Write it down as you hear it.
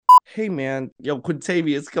hey man, yo,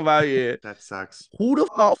 Quintavious, come out here. That sucks. Who the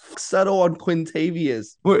fuck settle on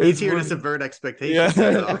Quintavious? He's here to subvert expectations.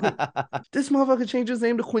 Yeah. This motherfucker changed his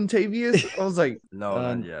name to Quintavious. I was like, no,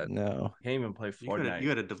 not yet. No. Can't even play Fortnite. You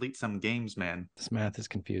gotta delete some games, man. This math is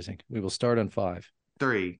confusing. We will start on 5.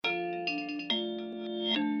 3.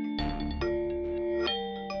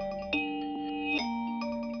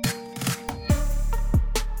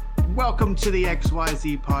 Welcome to the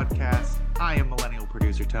XYZ podcast. I am millennial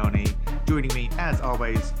producer Tony. Joining me, as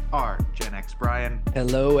always, are Gen X Brian.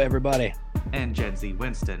 Hello, everybody. And Gen Z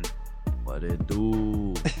Winston. What it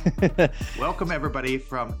do? Welcome, everybody,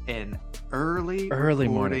 from an early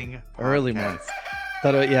morning. Podcast. Early morning.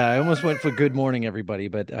 I almost went for good morning, everybody,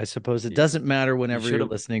 but I suppose it doesn't matter whenever you're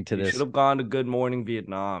listening to this. You should have gone to Good Morning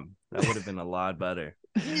Vietnam. That would have been a lot better.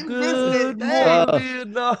 Good morning,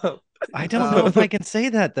 Vietnam. I don't know if I can say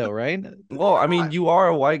that though, right? Well, I mean, you are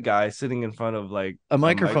a white guy sitting in front of like a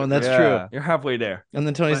microphone. That's true. You're halfway there. And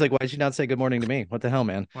then Tony's like, "Why'd you not say good morning to me? What the hell,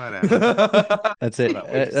 man?" Whatever. That's it.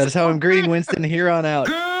 That's how I'm greeting Winston here on out.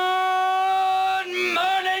 Good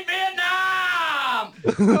morning, Vietnam.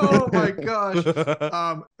 Oh my gosh.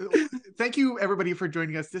 Thank you everybody for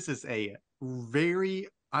joining us. This is a very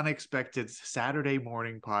unexpected Saturday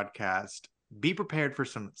morning podcast. Be prepared for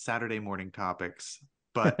some Saturday morning topics.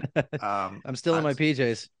 But I'm still in my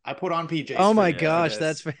PJs. I put on PJs. Oh my gosh,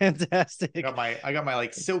 that's fantastic. I got my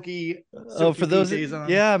like silky for those PJs on.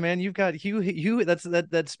 Yeah, man, you've got Hugh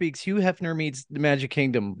that speaks Hugh Hefner meets the Magic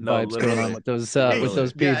Kingdom vibes going on with those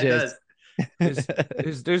PJs.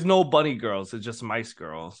 There's no bunny girls, it's just mice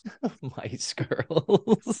girls. Mice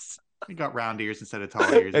girls. You got round ears instead of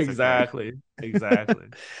tall ears. Exactly.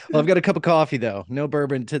 Well, I've got a cup of coffee though. No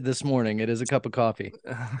bourbon this morning. It is a cup of coffee.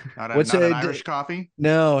 Not an Irish coffee?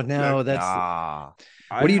 No, that's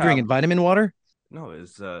what are you drinking? Vitamin water? No,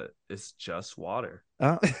 it's just water.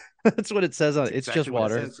 That's what it says on it. It's exactly just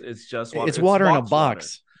water. It's just water. It's water in a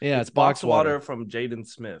box. Water. Yeah, it's box water from Jaden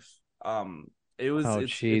Smith. It was. Oh,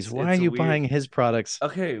 jeez. Why are you buying his products?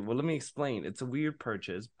 Okay, well, let me explain. It's a weird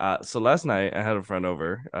purchase. So last night I had a friend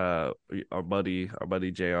over, our buddy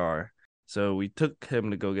JR. So we took him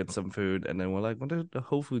to go get some food, and then we're like, "Well, the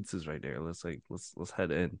Whole Foods is right there. Let's head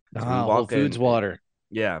in." So Whole Foods water.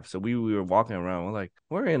 Yeah. So we were walking around. We're like,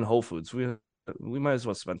 we're in Whole Foods. We might as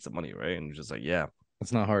well spend some money, right? And we're just like, yeah.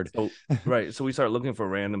 It's not hard. So, right. So we start looking for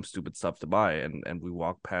random stupid stuff to buy, and we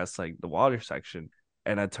walk past like the water section.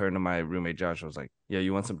 And I turned to my roommate Josh. I was like, "Yeah,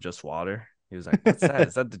 you want some Just Water?" He was like, "What's that?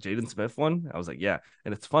 Is that the Jaden Smith one?" I was like, "Yeah."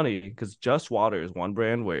 And it's funny because Just Water is one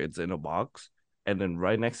brand where it's in a box, and then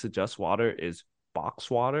right next to Just Water is Box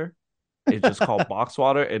Water. It's just called Box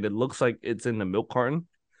Water, and it looks like it's in the milk carton.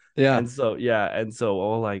 Yeah. And so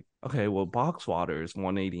we're like, okay, well, Box Water is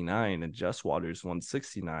 $189 and Just Water is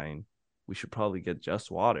 $169. We should probably get Just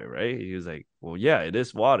Water, right? He was like, well, yeah, it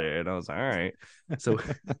is water. And I was like, all right. So we bought.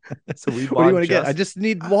 What do you want to get? I just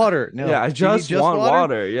need water. No, yeah, I just want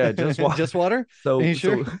water. Yeah, just water. Just water. So, are you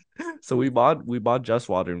sure? So we bought Just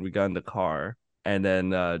Water, and we got in the car, and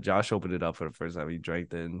then Josh opened it up for the first time. He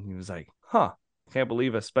drank it, and he was like, huh. Can't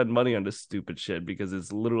believe I spent money on this stupid shit because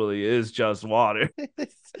it's literally is just water.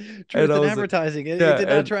 Truth in advertising. Like, it did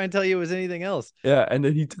not try and tell you it was anything else. Yeah, and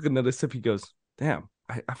then he took another sip. He goes, damn,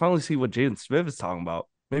 I finally see what Jaden Smith is talking about.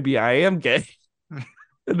 Maybe I am gay. And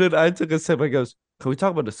then I took a sip. I goes, can we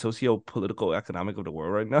talk about the socio-political economic of the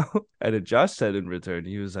world right now? And then Josh said in return,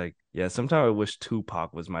 he was like, yeah, sometimes I wish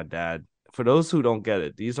Tupac was my dad. For those who don't get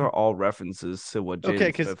it, these are all references to what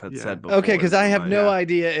Jaden Smith had said before. Okay, because I have no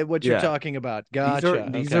idea what you're talking about. Gotcha.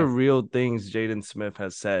 These are real things Jaden Smith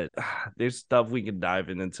has said. There's stuff we can dive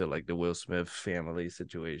into, like the Will Smith family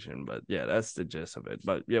situation. But yeah, that's the gist of it.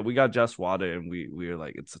 But yeah, we got Just Water, and we were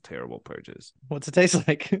like, it's a terrible purchase. What's it taste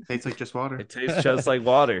like? It tastes like just water. It tastes just like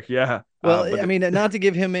water. Yeah. Well, I mean, not to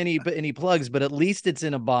give him any plugs, but at least it's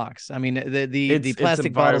in a box. I mean, the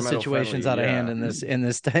plastic bottle situation's out of hand in this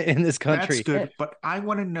country. That's good, but I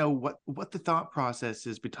want to know what the thought process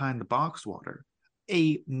is behind the box water.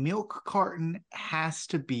 A milk carton has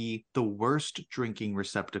to be the worst drinking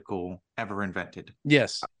receptacle ever invented.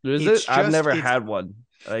 Yes. I've never had one.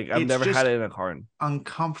 Like I've never had it in a carton.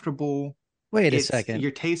 Uncomfortable. Wait a second.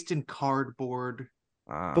 You're tasting cardboard.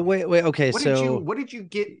 But wait. Okay, what did you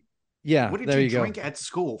get? Yeah, what did you drink at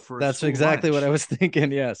school for? That's exactly what I was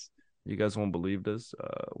thinking. Yes. You guys won't believe this.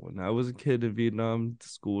 When I was a kid in Vietnam, the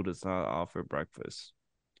school does not offer breakfast.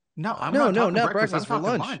 No, not breakfast for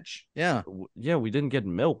lunch. Yeah. Yeah, we didn't get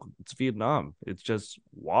milk. It's Vietnam. It's just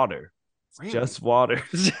water. Really? Just water.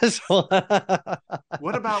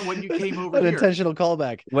 What about when you came over An here? intentional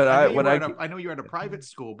callback. I know you're at a private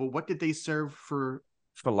school, but what did they serve for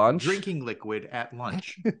For lunch, drinking liquid at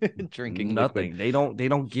lunch. Drinking nothing. liquid. They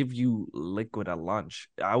don't give you liquid at lunch.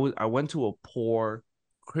 I went to a poor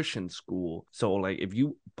Christian school, so like if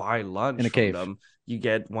you buy lunch In a from cave. them, you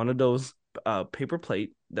get one of those paper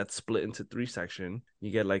plate that's split into 3 sections.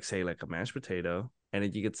 You get like say like a mashed potato, and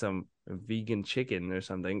then you get some vegan chicken or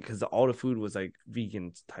something, because all the food was like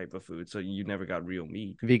vegan type of food, so you never got real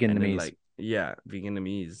meat. And then, Veganese. like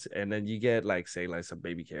Veganese, and then you get like say like some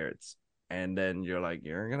baby carrots, and then you're like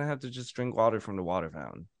you're gonna have to just drink water from the water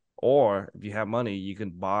fountain, or if you have money, you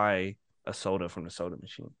can buy a soda from the soda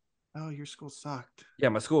machine. Oh, your school sucked. Yeah,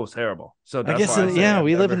 my school was terrible. So I that's guess, why I say yeah, I've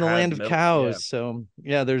we live never in the had land of milk. cows. So,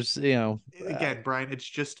 yeah, there's, Again, Brian, it's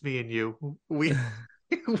just me and you. We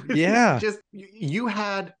Yeah. just you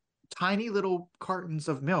had tiny little cartons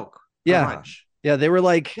of milk for Yeah. lunch. yeah, they were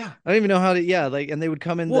like, Yeah. I don't even know how to, like, and they would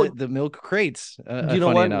come in Well, the milk crates. You know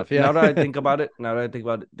Funny what? enough. Yeah. Now that I think about it,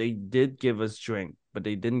 they did give us drink, but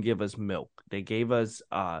they didn't give us milk. They gave us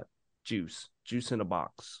juice in a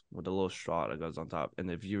box with a little straw that goes on top. And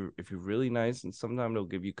if you're really nice, and sometimes they'll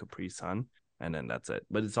give you Capri Sun, and then that's it.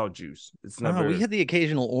 But it's all juice. It's never. We had the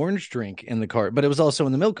occasional orange drink in the cart, but it was also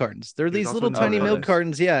in the milk cartons. There are There's these also little milk tiny milk cartons.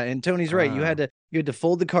 cartons. Yeah. And Tony's right. You had to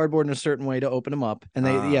fold the cardboard in a certain way to open them up. And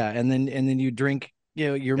then you drink,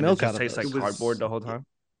 your and milk it out just of tastes those. like It was- cardboard the whole time.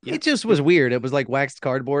 Yeah. It just was weird. It was like waxed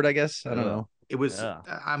cardboard, I guess. I don't Ugh. know. It was. Yeah.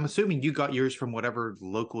 I'm assuming you got yours from whatever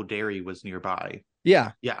local dairy was nearby.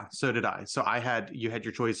 Yeah. Yeah, so did I. So you had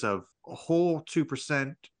your choice of a whole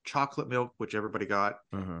 2% chocolate milk, which everybody got.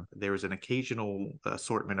 Mhm. There was an occasional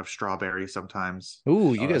assortment of strawberry sometimes.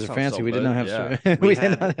 Ooh, you Oh, guys that are fancy. fancy. So We did good. not have. Yeah. We We did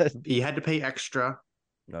had- not have. You had to pay extra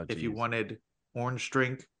Oh, if you geez. wanted orange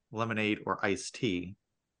drink, lemonade, or iced tea.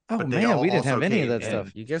 Oh but they man, all we didn't have also any of came that in.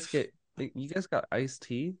 stuff. You guys got iced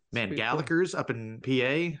tea? That's Man, pretty cool. Gallagher's up in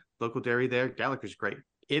PA, local dairy there. Gallagher's great.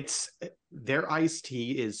 Their iced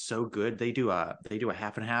tea is so good. They do a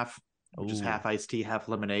half and half, which is Ooh. half iced tea, half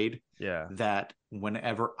lemonade. Yeah. That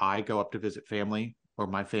whenever I go up to visit family, or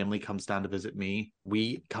my family comes down to visit me,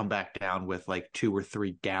 we come back down with like 2 or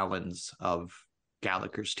 3 gallons of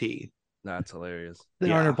Gallagher's tea. That's hilarious.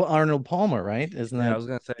 Yeah. Arnold Palmer, right? Isn't Yeah, I that? was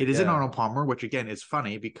gonna say It is in yeah. Arnold Palmer, which again is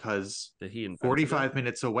funny because Did he invent 45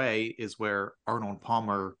 minutes away is where Arnold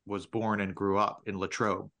Palmer was born and grew up in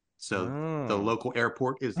Latrobe. So the Oh. local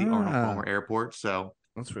airport is the Arnold Ah. Palmer Airport. So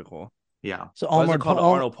That's pretty cool. yeah, So Why is it Arnold, called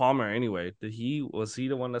Arnold Palmer anyway? Was he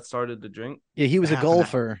the one that started the drink? yeah, he was a Half and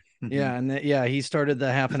half. golfer. Yeah, and he started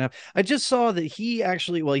the half and half. I just saw that he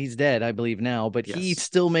actually, well, he's dead, I believe now, but he Yes.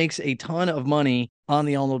 still makes a ton of money on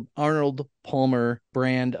the Arnold Palmer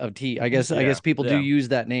brand of tea. I guess Yeah, people do yeah. use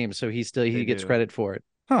that name, so he They gets do. credit for it.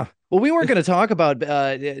 Huh. Well, we weren't going to talk about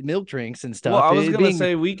milk drinks and stuff. Well, I was It gonna being-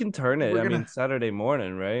 say we can turn it. We're I mean, gonna- Saturday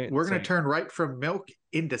morning, right? we're It's gonna like- turn right from milk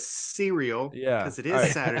into cereal. Yeah. because it is All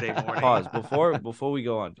right. Saturday morning. Pause before we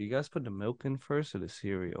go on. Do you guys put the milk in first or the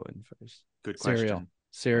cereal in first? Good question.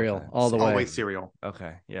 cereal Okay. all the way. Always cereal.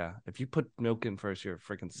 Okay, yeah. If you put milk in first, you're a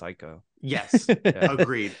freaking psycho. Yes, Yeah.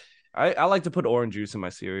 agreed. I like to put orange juice in my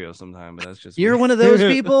cereal sometimes, but that's just You're me. one of those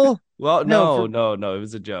people? Well, No, no. It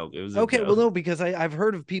was a joke. It was a Okay, joke. well, no, because I've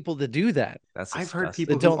heard of people that do that. That's I've heard disgusting.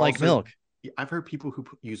 people That don't who like also- milk. I've heard people who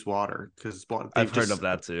use water because I've heard of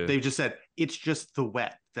that too. They've just said it's just the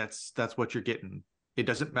wet. That's what you're getting. It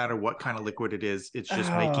doesn't matter what kind of liquid it is. It's just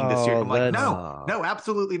making the cereal. I'm like, that's- no,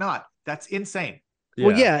 absolutely not. That's insane.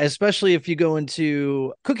 Well, yeah, especially if you go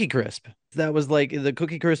into Cookie Crisp. That was like the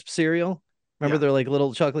Cookie Crisp cereal. Remember, Yeah. they're like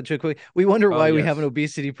little chocolate chip cookie. We wonder Oh, why we yes. have an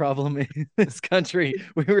obesity problem in this country.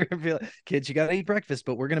 We were gonna be like, kids, you gotta eat breakfast,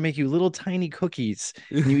 but we're gonna make you little tiny cookies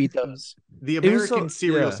and you eat those. The It was American so-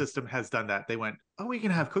 cereal yeah. system has done that. They went, oh, we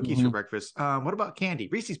can have cookies for Mhm. breakfast. What about candy?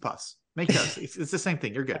 Reese's Puffs. Make those. It's the same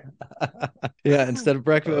thing. You're good. Yeah, instead of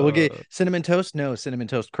breakfast, we'll get Uh. cinnamon toast. No, cinnamon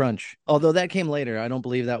toast crunch. Although that came later. I don't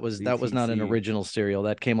believe that was not an CTC. original cereal.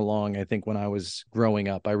 That came along, I think, when I was growing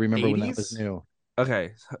up. I remember when that was 80s? new.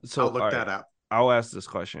 Okay, so I'll look all that right, up. I'll ask this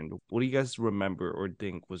question. What do you guys remember or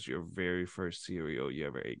think was your very first cereal you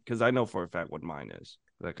ever ate? Because I know for a fact what mine is.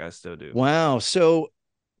 Like I still do. Wow. So,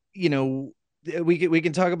 we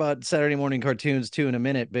can talk about Saturday morning cartoons too in a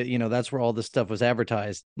minute, but that's where all this stuff was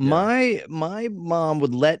advertised. Yeah. My mom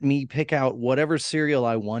would let me pick out whatever cereal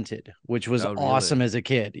I wanted, which was Oh, really? awesome as a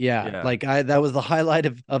kid. Yeah. Yeah. Like that was the highlight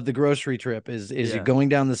of the grocery trip is Yeah. going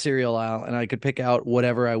down the cereal aisle and I could pick out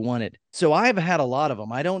whatever I wanted. So I've had a lot of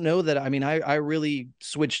them. I don't know that. I mean, I really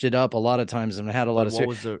switched it up a lot of times and had a lot of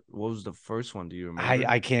What cereal. was the first one? Do you remember?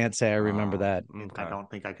 I can't say I remember Oh, that. okay. I don't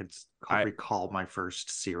think I could I- recall my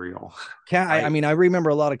first cereal. I mean, I remember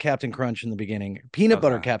a lot of Captain Crunch in the beginning. Peanut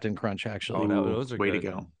butter Okay. Captain Crunch, actually. Oh, no, Ooh, those are way good. to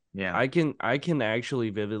go. Yeah. I can actually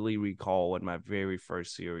vividly recall what my very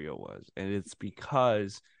first cereal was, and it's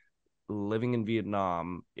because living in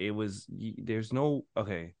Vietnam, there's no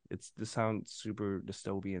okay. This sounds super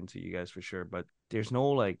dystopian to you guys for sure, but there's no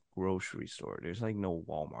like grocery store. There's like no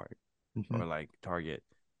Walmart or like Target.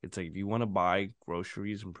 It's like if you want to buy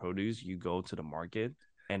groceries and produce, you go to the market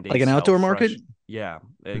and they like an sell outdoor fresh, market. yeah,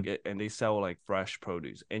 and they sell like fresh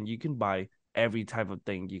produce, and you can buy every type of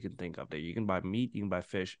thing you can think of there. You can buy meat, you can buy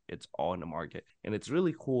fish. It's all in the market, and it's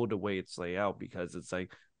really cool the way it's laid out because it's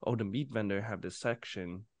like, oh, the meat vendor have this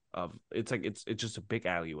section of it's like it's just a big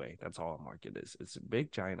alleyway. That's all a market is. It's a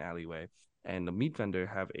big giant alleyway, and the meat vendor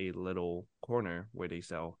have a little corner where they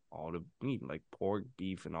sell all the meat, like pork,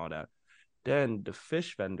 beef, and all that. Then the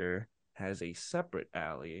fish vendor has a separate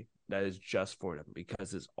alley that is just for them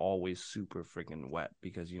because it's always super freaking wet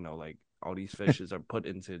because like all these fishes are put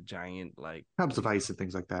into giant like tubs of ice and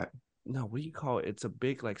things like that. No, what do you call it? It's a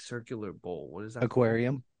big like circular bowl. What is that?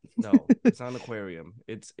 Aquarium? No, it's not an aquarium.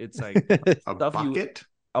 It's like a bucket.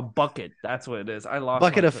 A bucket. That's what it is. I lost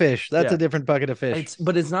bucket of fish. That's a different bucket of fish.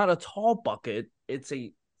 But it's not a tall bucket. It's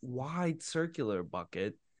a wide circular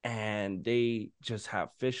bucket, and they just have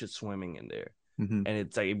fishes swimming in there. And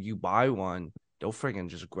it's like if you buy one, they'll freaking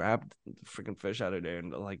just grab the freaking fish out of there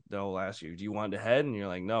and like they'll ask you, "Do you want the head?" And you're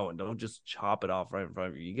like, "No," and don't just chop it off right in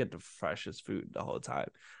front of you. You get the freshest food the whole time.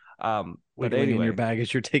 But anyway, in your bag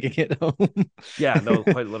as you're taking it home. Yeah, no,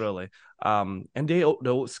 quite literally. And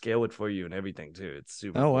they'll scale it for you and everything too. It's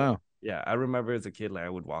super cool. Wow. Yeah, I remember as a kid, like I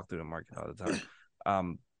would walk through the market all the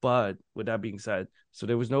time. But with that being said, so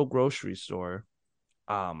there was no grocery store.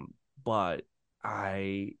 But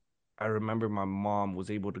I remember my mom was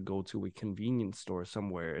able to go to a convenience store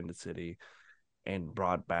somewhere in the city and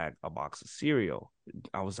brought back a box of cereal.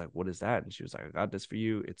 I was like, "What is that?" And she was like, "I got this for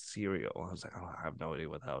you. It's cereal." I was like, "Oh, I have no idea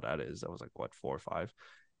what the hell that is." I was like, "What, 4 or 5?"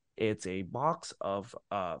 It's a box of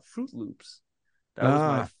Fruit Loops. That was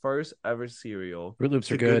my first ever cereal. Fruit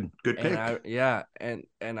Loops are good. Good pick.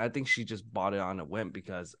 And I think she just bought it on a whim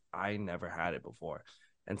because I never had it before.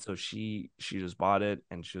 And so she just bought it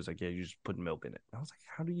and she was like, "Yeah, you just put milk in it." And I was like,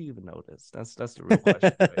 "How do you even know this?" That's the real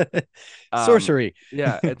question. Right? Sorcery.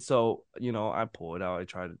 Yeah. And so, I pulled it out. I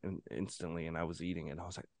tried it instantly and I was eating it. I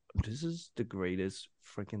was like, "This is the greatest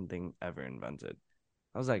freaking thing ever invented."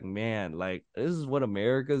 I was like, "Man, like this is what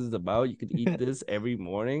America is about. You could eat this every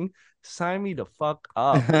morning. Sign me the fuck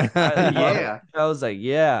up." Yeah. I was like,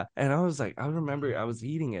 "Yeah." And I was like, I remember I was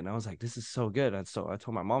eating it and I was like, "This is so good." And so I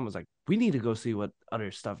told my mom, I was like, "We need to go see what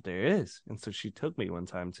other stuff there is." And so she took me one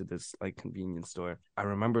time to this like convenience store. I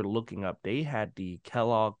remember looking up, they had the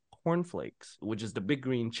Kellogg cornflakes, which is the big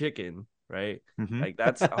green chicken, right? Like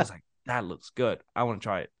I was like, "That looks good. I want to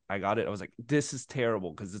try it." I got it. I was like, "This is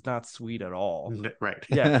terrible because it's not sweet at all." Right.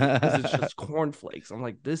 Yeah, because it's just cornflakes. I'm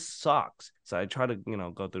like, "This sucks." So I try to,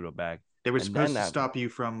 go through the bag. They were supposed to stop you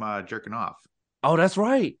from jerking off. Oh, that's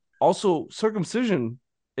right. Also, circumcision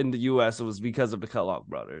in the U.S. was because of the Kellogg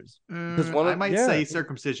brothers. I might say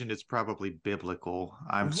circumcision is probably biblical.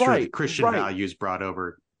 I'm sure the Christian values brought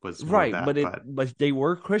over was right, that, but they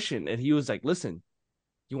were Christian, and he was like, "Listen,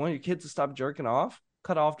 you want your kids to stop jerking off?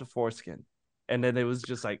 Cut off the foreskin." And then it was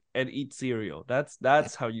just like, and eat cereal. That's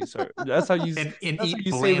how you serve. That's how you and eat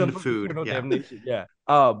bland food. Damnation. Yeah.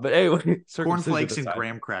 But anyway, cornflakes and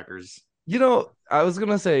graham crackers. I was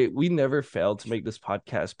gonna say we never failed to make this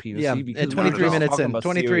podcast PNC. Yeah, because 23 minutes in.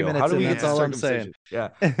 23 minutes in. That's all I'm saying. Yeah,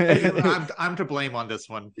 I'm to blame on this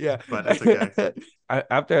one. Yeah, but it's okay.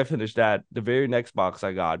 After I finished that, the very next box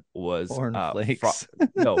I got was cornflakes.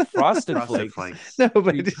 Frosted Flakes. No,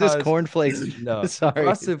 but it's just cornflakes. No, sorry,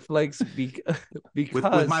 Frosted Flakes because with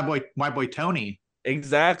my boy Tony.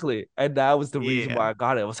 Exactly, and that was the reason why I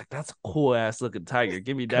got it. I was like, "That's a cool ass looking tiger.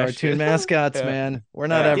 Give me that cartoon mascots, man. We're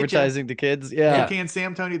not advertising to kids." Yeah, can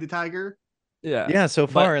Sam Tony the tiger. Yeah, so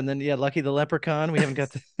far, and then Lucky the leprechaun. We haven't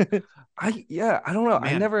got the. I don't know.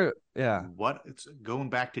 Man, I never. What? It's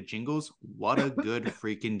going back to jingles. What a good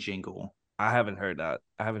freaking jingle. I haven't heard that.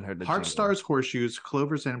 I haven't heard the Heart Stars, Horseshoes,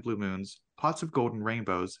 Clovers and Blue Moons, Pots of Golden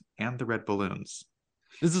Rainbows, and the Red Balloons.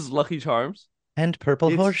 This is Lucky Charms. And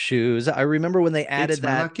purple horseshoes. I remember when they added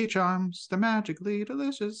that. Lucky Charms, the magically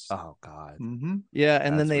delicious. Oh God. Yeah,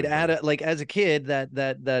 and then they'd add it like as a kid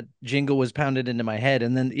that jingle was pounded into my head,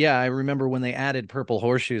 and then I remember when they added purple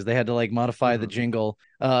horseshoes, they had to like modify the jingle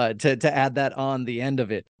to add that on the end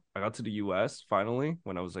of it. I got to the US finally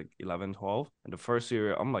when I was like 11, 12, and the first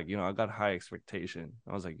cereal, I'm like, I got high expectation.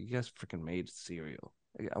 I was like, "You guys freaking made cereal.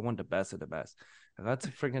 I want the best of the best." I got to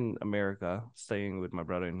freaking America, staying with my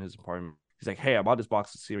brother in his apartment. He's like, "Hey, I bought this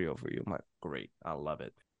box of cereal for you." I'm like, "Great. I love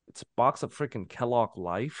it." It's a box of freaking Kellogg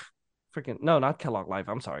Life. freaking no, not Kellogg Life.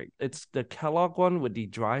 I'm sorry. It's the Kellogg one with the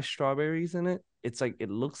dry strawberries in it. It's like it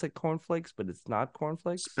looks like cornflakes, but it's not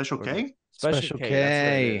cornflakes. Special K? Special K. That's what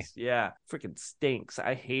it is. Yeah, freaking stinks.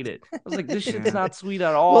 I hate it. I was like, this shit's not sweet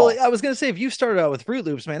at all. Well, I was gonna say if you started out with Fruit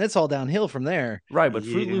Loops, man, it's all downhill from there. Right, but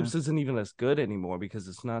Fruit Loops isn't even as good anymore because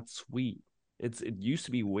it's not sweet. It used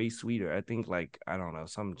to be way sweeter. I think like I don't know,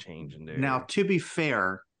 some change in there. Now, to be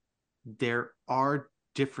fair, there are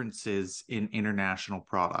differences in international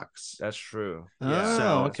products. That's true. Yeah.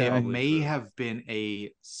 So okay. it may have been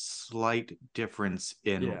a slight difference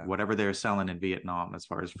in whatever they're selling in Vietnam as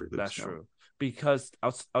far as Fruit Loops. That's true. Because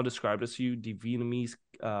I'll describe this to you. The Vietnamese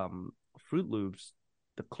Fruit Loops,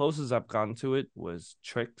 the closest I've gotten to it was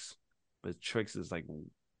Trix, but Trix is like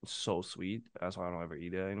so sweet. That's why I don't ever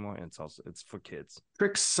eat it anymore. And it's for kids.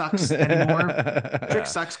 Trix sucks anymore.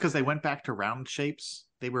 Trix sucks because they went back to round shapes.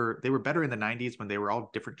 They were better in the 90s when they were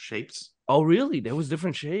all different shapes. Oh, really? There was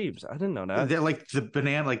different shapes. I didn't know that. They're like the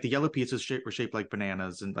banana, like the yellow pieces were shaped like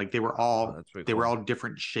bananas, and like they were all were all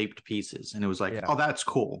different shaped pieces. And it was like, oh, that's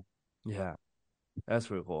cool. Yeah, that's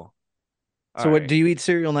pretty cool. So what do you eat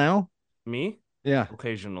cereal now? Me? Yeah.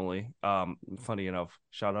 Occasionally. Funny enough,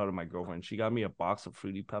 shout out to my girlfriend. She got me a box of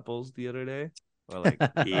Fruity Pebbles the other day. Or like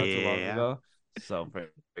not too long ago. So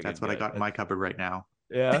that's what I got in my cupboard right now.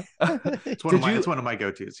 Yeah. It's one of my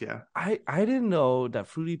go-tos. Yeah. I didn't know that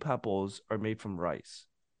Fruity Pebbles are made from rice.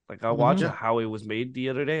 Like I watched how it was made the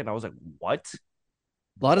other day and I was like, what?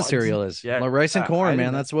 A lot of cereal is rice and corn,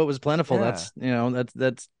 man. That's what was plentiful. That's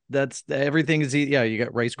that's everything is you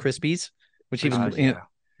got Rice Krispies, which even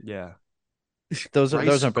those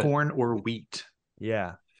are corn or wheat.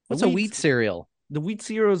 Yeah. What's a wheat cereal? The wheat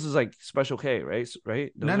cereals is like Special K, right?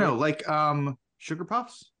 No, like Sugar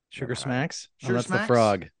Puffs. Sugar Smacks. Sugar Smacks? The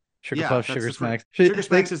frog. Sugar Puffs, Sugar Smacks. Sugar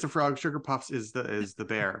Smacks is the frog. Sugar Puffs is the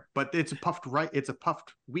bear. But it's a puffed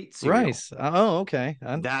wheat cereal. Rice. Oh, okay.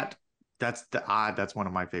 That's one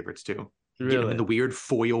of my favorites too. You really? Get them in the weird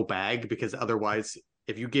foil bag because otherwise,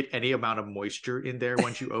 if you get any amount of moisture in there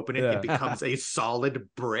once you open it, it becomes a solid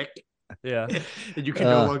brick. Yeah, and you can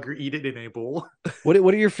no longer eat it in a bowl. What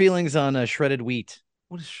are your feelings on shredded wheat?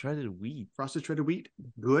 What is shredded wheat? Frosted shredded wheat,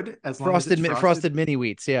 good as long frosted, as it's frosted mini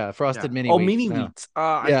wheats. Yeah, frosted mini. Oh, wheats. mini wheats.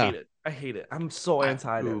 I hate it. I'm so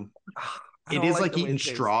anti it. It is like eating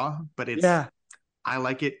straw, but it's I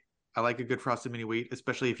like it. I like a good frosted mini wheat,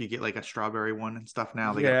 especially if you get like a strawberry one and stuff.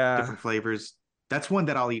 Now they got different flavors. That's one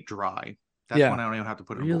that I'll eat dry. That's one I don't even have to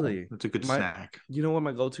put in a bowl. It's a good snack. You know what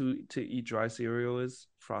my go-to to eat dry cereal is?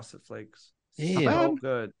 Frosted Flakes. Yeah. So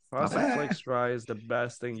good. Frosted Flakes dry is the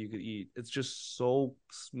best thing you could eat. It's just so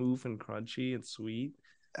smooth and crunchy and sweet.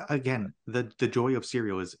 Again, the joy of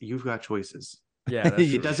cereal is you've got choices. Yeah,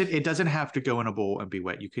 it doesn't have to go in a bowl and be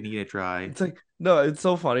wet. You can eat it dry. It's like it's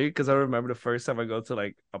so funny because I remember the first time I go to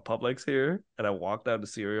like a Publix here and I walked down the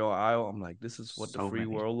cereal aisle. I'm like, this is what the free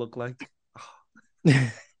world looked like.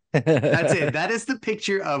 That's it. That is the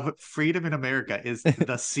picture of freedom in America. Is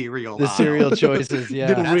the cereal the cereal choices?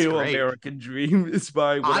 Yeah, the real American dream is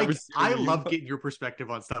buying whatever. I love getting your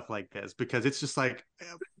perspective on stuff like this because it's just like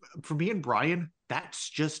for me and Brian, that's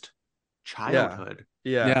just childhood.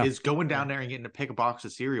 Yeah. Is going down there and getting to pick a box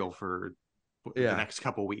of cereal for the next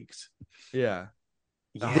couple weeks. Yeah.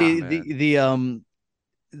 The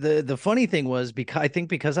funny thing was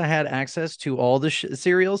because I had access to all the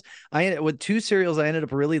cereals, with two cereals I ended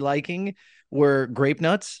up really liking were Grape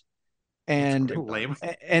Nuts and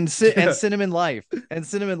Cinnamon Life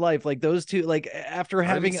like those two, like after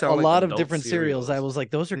having a lot of different cereals, I was like,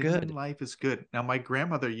 those are good. Cinnamon Life is good. Now my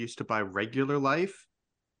grandmother used to buy regular Life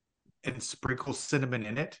and sprinkle cinnamon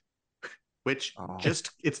in it, which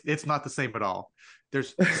it's not the same at all.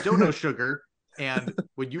 There's still no sugar. And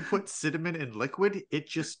when you put cinnamon in liquid, it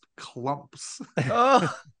just clumps.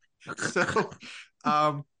 So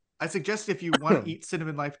I suggest if you want to eat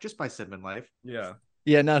Cinnamon Life, just buy Cinnamon Life. Yeah,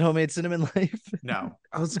 not homemade Cinnamon Life. No.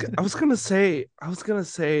 I was gonna say,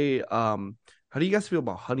 how do you guys feel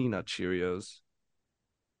about Honey Nut Cheerios?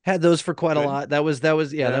 Had those for quite a lot. That was that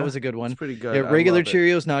was a good one. It's pretty good. Yeah, regular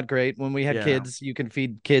Cheerios not great. When we had kids, you can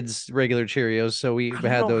feed kids regular Cheerios, so we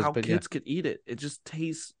had those. But kids could eat it. It just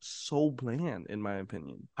tastes so bland, in my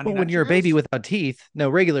opinion. But when you're a baby without teeth, no,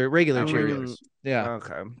 regular Cheerios. Yeah.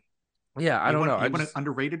 Okay. Yeah, I don't know. You want an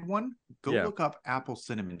underrated one? Go look up Apple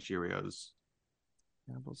Cinnamon Cheerios.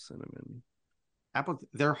 Apple Cinnamon.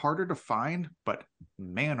 They're harder to find, but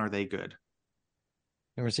man, are they good.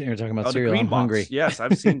 We're sitting here talking about cereal. I'm hungry. Yes,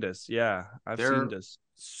 I've seen this. Yeah, I've seen this.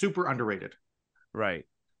 Super underrated. Right.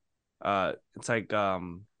 It's like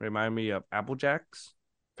remind me of Apple Jacks.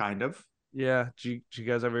 Kind of. Yeah. Do you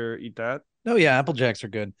guys ever eat that? Oh yeah, Apple Jacks are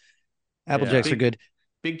good. Apple Jacks are good.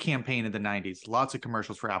 big campaign in the 90s. Lots of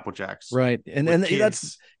commercials for Apple Jacks. Right. And with that's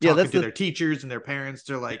kids yeah, talking that's to the their teachers and their parents.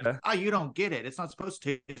 They're like, Yeah. "Oh, you don't get it. It's not supposed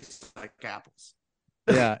to taste like apples."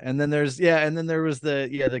 yeah. And then there was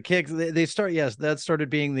the Kicks. They start, yes, that started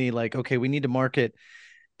being the like, okay, we need to market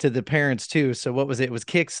to the parents too. So what was it? It was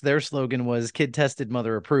Kicks. Their slogan was kid tested,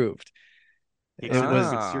 mother approved. Kicks It are was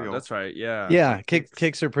good cereal. That's right. Yeah. Yeah, Kicks.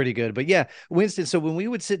 kicks are pretty good. But yeah, Winston, so when we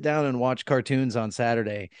would sit down and watch cartoons on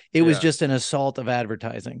Saturday, it was Yeah. just an assault of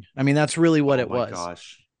advertising. I mean, that's really what Oh it my was.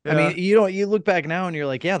 gosh. I mean, you look back now and you're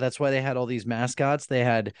like, yeah, that's why they had all these mascots. They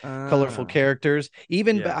had colorful characters.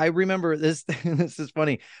 Even Yeah. I remember this. This is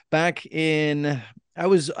funny. Back in, I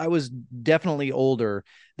was definitely older.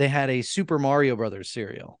 They had a Super Mario Brothers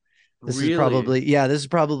cereal. This is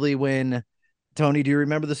probably when, Tony, do you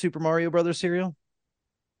remember the Super Mario Brothers cereal?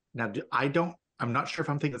 Now, I'm not sure if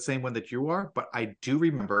I'm thinking the same one that you are, but I do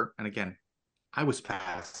remember, and again, I was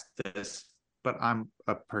past this, but I'm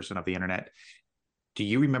a person of the internet. Do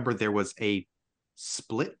you remember there was a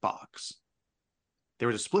split box? There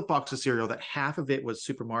was a split box of cereal that half of it was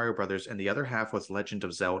Super Mario Brothers and the other half was Legend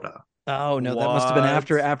of Zelda. Oh no, that must have been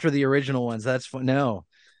What? after the original ones. That's fun. No,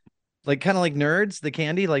 like kind of like Nerds, the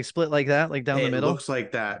candy, like split like that, like down the It middle. looks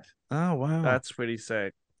like that. Oh wow, That's pretty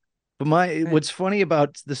sick. But what's funny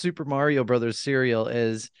about the Super Mario Brothers cereal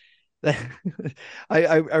is that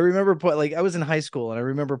I remember like I was in high school and I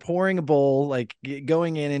remember pouring a bowl, like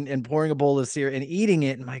going in and pouring a bowl of cereal and eating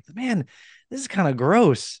it, and I'm like, man, this is kind of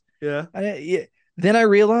gross. Yeah. Then I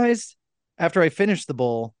realized after I finished the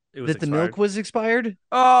bowl It was that the milk was expired.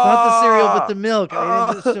 Oh, Not the cereal, but the milk.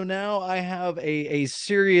 So now I have a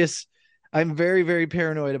serious. I'm very, very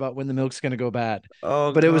paranoid about when the milk's going to go bad.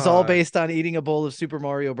 Oh, but it was all God. based on eating a bowl of Super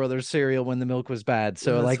Mario Brothers cereal when the milk was bad.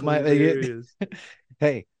 So That's like hilarious.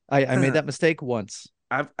 hey, I made that mistake once.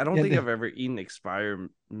 I don't Yeah, think I've ever eaten expired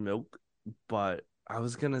milk, but I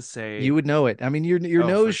was gonna say You would know it. I mean, your Oh,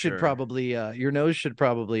 nose for should sure. probably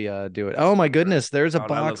do it. Oh my goodness, there's a Oh, that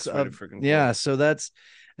box looks pretty of freaking yeah. cool. So that's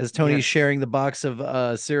as Tony's Yes. sharing the box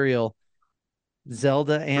of cereal,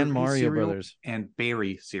 Zelda and Fruity Mario cereal Brothers. and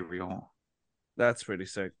berry cereal. That's pretty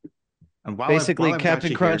sick. And Basically,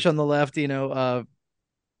 Captain Crunch on the left. What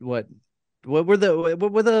were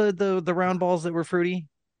the round balls that were fruity?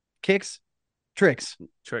 Kicks, Tricks.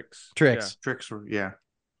 Tricks. Tricks were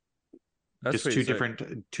That's just pretty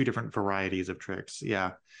two different varieties of tricks.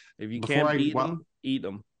 Yeah. If you Before can't I- eat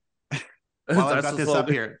them. While I've got this up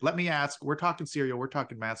here, let me ask. We're talking cereal. We're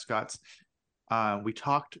talking mascots. We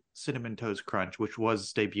talked Cinnamon Toast Crunch, which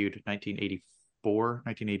was debuted in 1984,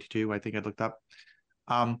 1982. I think I looked up.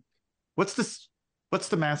 What's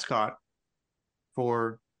the mascot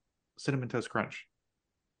for Cinnamon Toast Crunch?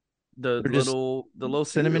 The They're just little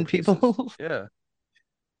cinnamon cereal pieces. people. Yeah.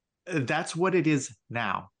 That's what it is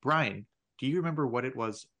now. Brian, do you remember what it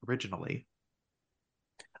was originally?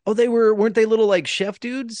 Oh, weren't they little like chef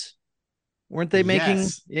dudes? Weren't they making?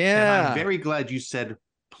 Yes. Yeah. And I'm very glad you said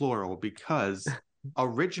plural because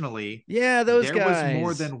originally Yeah, those there guys. was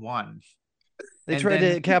more than one. They and tried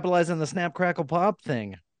then- to capitalize on the snap crackle pop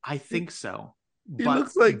thing. I think so. He But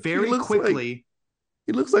looks like- he very looks quickly,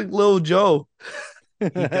 He looks like Lil Joe. he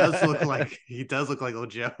does look like little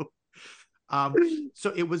Joe.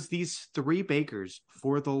 So it was these three bakers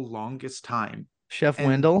for the longest time. Chef and-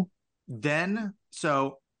 Wendell. Then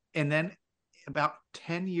about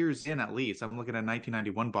 10 years in, at least, I'm looking at a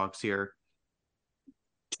 1991 box here.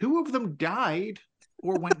 Two of them died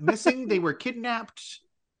or went missing. They were kidnapped.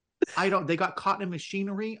 They got caught in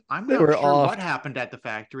machinery. I'm They not were sure off. what happened at the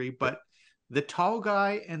factory, but the tall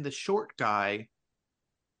guy and the short guy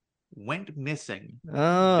went missing.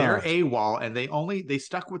 Oh, They're AWOL, and they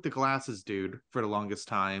stuck with the glasses dude for the longest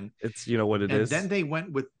time. It's what it And is. then they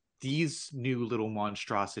went with these new little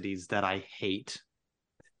monstrosities that I hate.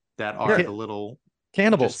 That are Yeah. the little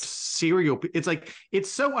cannibals. just cereal. It's like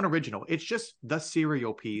it's so unoriginal. It's just the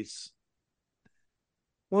cereal piece.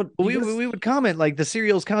 Well, we would comment like the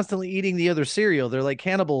cereal's constantly eating the other cereal. They're like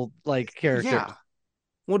cannibal like characters. Yeah,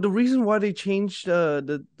 Well, the reason why they changed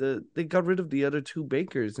they got rid of the other two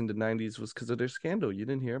bakers in the 90s was because of their scandal. You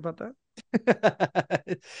didn't hear about that?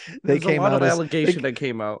 they There's came a lot out of as allegation that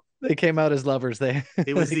came out. they came out as lovers.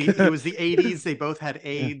 it was the 80s. They both had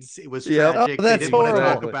AIDS. It was Yeah. tragic. Oh, that's they didn't want to talk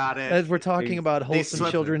horrible. about it. as we're talking about They wholesome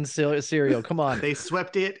swept- children's cereal. Come on. They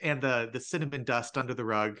swept it and the cinnamon dust under the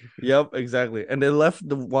rug. Yep, exactly. And they left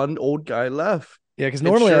the one old guy left. Yeah, because And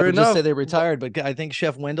normally I sure would just say enough- they retired, but I think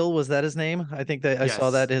Chef Wendell, was that his name? I think that I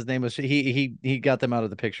saw Yes. that his name was he got them out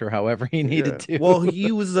of the picture however he needed Yeah. to. Well,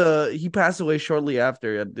 he passed away shortly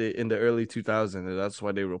after in the early 2000s, and that's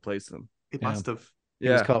why they replaced him. It Yeah. must have. He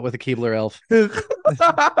was caught with a Keebler elf.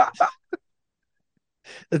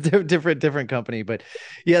 A different company, but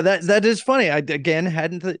yeah, that is funny. I again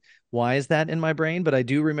hadn't why is that in my brain, but I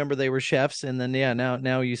do remember they were chefs, and then yeah,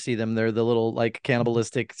 now you see them, they're the little like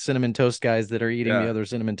cannibalistic cinnamon toast guys that are eating the Yeah. other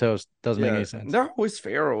cinnamon toast. Doesn't make Yeah. any sense. They're always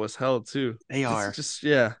feral as hell too. They This are. is just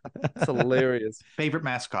yeah. It's hilarious. Favorite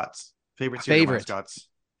mascots. Favorite cereal Favorite. mascots.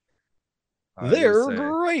 I would They're say,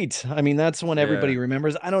 great. I mean, that's one everybody Yeah.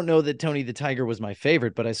 remembers. I don't know that Tony the Tiger was my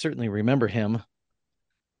favorite, but I certainly remember him.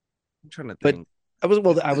 I'm trying to But think.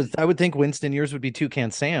 I would think Winston, yours would be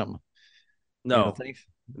Toucan Sam. You No, don't think?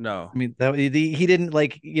 no. I mean, he didn't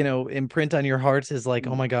like, imprint on your hearts as like,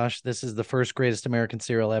 oh my gosh, this is the first greatest American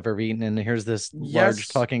cereal I've ever eaten, and here's this large Yes.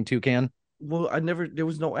 talking toucan. Well, there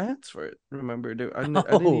was no ads for it. Remember, I didn't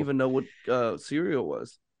Oh. even know what cereal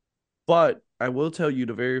was. But I will tell you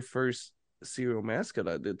the very first cereal mascot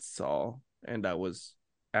I did saw, and that was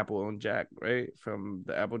Apple and Jack, right? From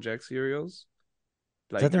the Applejack cereals.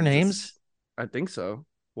 Is that their names? I think so.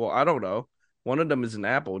 Well, I don't know. One of them is an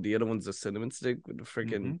apple. The other one's a cinnamon stick with the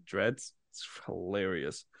freaking dreads. It's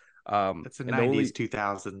hilarious. That's the and 90s,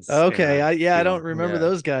 2000s. Okay, era I cereal. don't remember Yeah.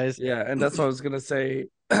 those guys. Yeah, and that's what I was gonna say.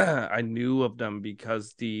 I knew of them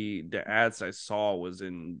because the ads I saw was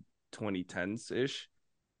in 2010s ish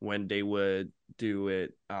when they would do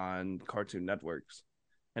it on Cartoon Networks,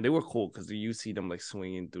 and they were cool because you see them like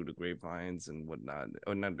swinging through the grapevines and whatnot,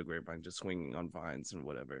 or not the grapevine, just swinging on vines and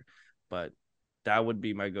whatever. But that would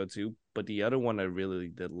be my go-to. But the other one I really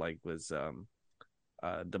did like was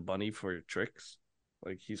the bunny for Tricks.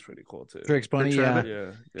 Like he's pretty cool too. Trix Bunny, Trix yeah. Rabbit.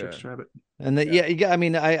 Yeah, yeah. Trix Rabbit. And I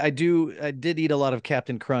mean, I did eat a lot of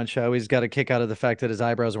Captain Crunch. I always got a kick out of the fact that his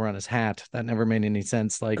eyebrows were on his hat. That never made any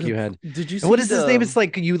sense. Like you had, Did you see and what is his name? the- It's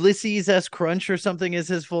like Ulysses S. Crunch or something is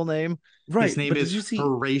his full name. right? His name but did is you see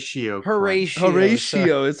Horatio. Crunch. Horatio.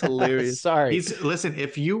 Horatio is hilarious. Sorry. Listen,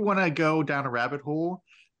 if you want to go down a rabbit hole,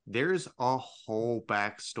 there's a whole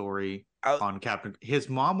backstory on Captain. His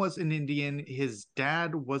mom was an Indian. His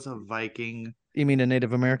dad was a Viking. You mean a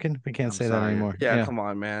Native American? We can't I'm say that sorry. anymore. Yeah, come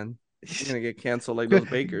on, man. You're gonna get canceled like those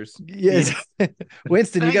bakers. Yes.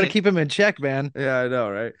 Winston, you Dang got to it. keep him in check, man. Yeah, I know,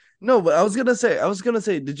 right? No, but I was gonna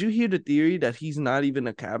say, did you hear the theory that he's not even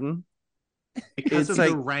a captain? Because It's of like-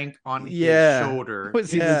 the rank on Yeah. his shoulder.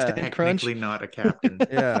 Was he he's Yeah. Lieutenant Crunch? technically not a captain.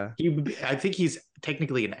 Yeah, I think he's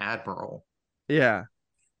technically an admiral. yeah.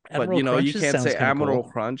 But Admiral you Crunch can't sounds say kinda Admiral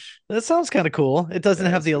cool. Crunch. That sounds kind of cool. It doesn't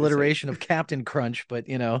Yeah, have the it's pretty sick. alliteration of Captain Crunch, but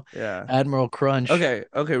Yeah. Admiral Crunch. Okay.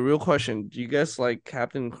 Real question: do you guys like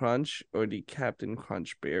Captain Crunch or the Captain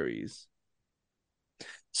Crunch berries?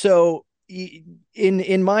 So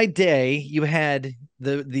in my day, you had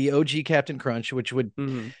the OG Captain Crunch, which would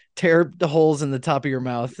tear the holes in the top of your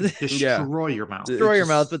mouth, Destroy your mouth. Destroy your It's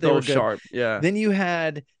mouth, but they so were good. sharp. Yeah. Then you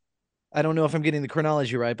had, I don't know if I'm getting the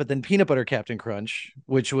chronology right, but then Peanut Butter Captain Crunch,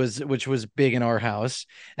 which was big in our house,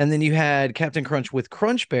 and then you had Captain Crunch with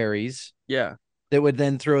Crunch Berries Yeah. that would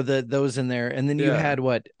then throw those in there, and then you Yeah. had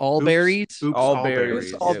what, all Oops. berries. Oops, All all berries.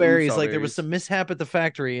 berries. All Yeah, berries. oops, all Like there was berries. some mishap at the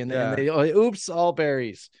factory, and, Yeah. and they oops, all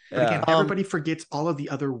berries. But again, Yeah. everybody forgets all of the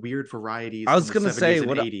other weird varieties. I was from the gonna say, 70s and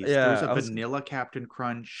what- 80s. yeah, There was a I was- vanilla Captain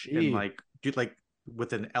Crunch Gee. and like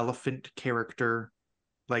with an elephant character.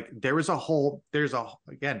 Like there's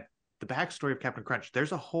again, the backstory of Captain Crunch.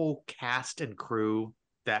 There's a whole cast and crew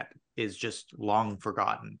that is just long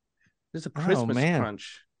forgotten. There's a Oh, Christmas man.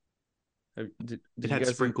 Crunch. Did It you had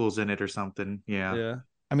guys- sprinkles in it or something. Yeah. Yeah.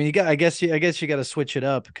 I mean, I guess you got to switch it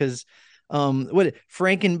up because, what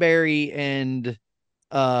Frankenberry and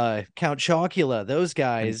Count Chocula, those And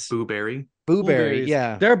guys, Boo Berry. Boo Berry, Blueberries.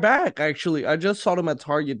 yeah, They're back, actually. I just saw them at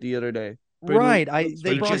Target the other day. right. That's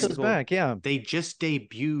They brought just those cool. back, yeah. They just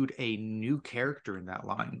debuted a new character in that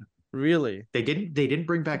line. Really? They didn't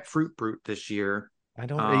bring back Fruit Brute this year. I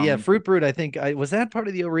don't, yeah, Um, Fruit Brute. I think was that part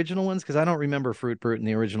of the original ones because I don't remember Fruit Brute in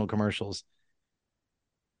the original commercials.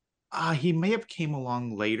 He may have came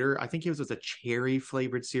along later. I think he was with a cherry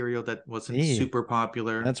flavored cereal that wasn't Ew. super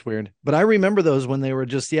popular. That's weird, but I remember those when they were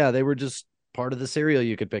just part of the cereal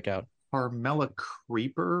you could pick out. Carmella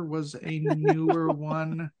Creeper was a newer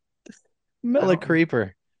one. Mela don't-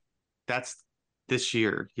 Creeper, That's this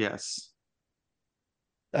year, yes.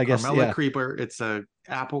 I guess. Carmella Yeah, Creeper. It's a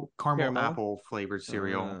caramel Caramel? apple flavored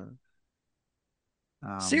cereal.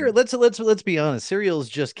 cereal. Let's be honest. Cereal is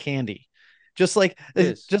just candy. Just like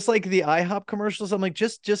Yes. the IHOP commercials. I'm like,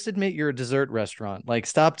 just admit you're a dessert restaurant. Like,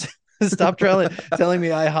 stop telling me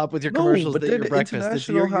IHOP with your commercials but that then your breakfast. It's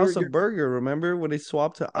International your- House your- of Burger. Remember when they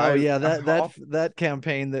swapped to? Oh yeah, IHOP? that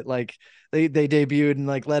campaign that like they debuted and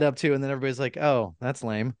like led up to, and then everybody's like, oh, that's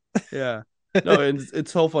lame. Yeah. No,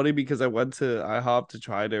 it's so funny because I went to IHOP to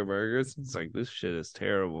try their burgers. It's like this shit is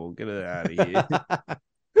terrible. Get it out of here.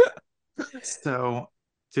 So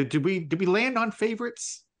So did we land on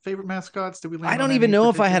favorites? Favorite mascots? Did we land I don't on even any know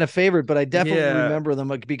if I particular- had a favorite, but I definitely Yeah. remember them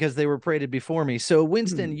because they were paraded before me. So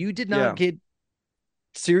Winston, you did not Yeah. get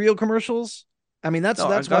cereal commercials? I mean, that's No,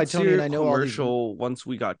 why got Tony and I cereal know all these. commercial once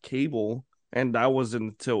we got cable, and that was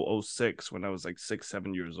until 06 when I was like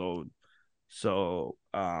 6-7 years old. So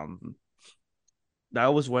that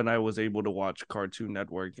was when I was able to watch Cartoon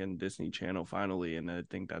Network and Disney Channel finally, and I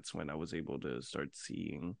think that's when I was able to start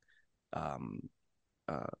seeing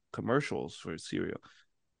commercials for cereal.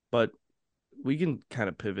 But we can kind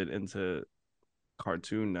of pivot into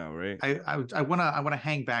cartoon now, right? I wanna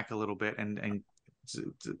hang back a little bit and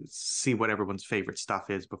to see what everyone's favorite stuff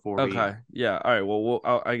is before we. Okay, yeah, all right.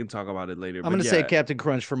 Well, I can talk about it later. I'm but going to yeah. say Captain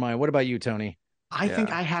Crunch for mine. What about you, Tony? I think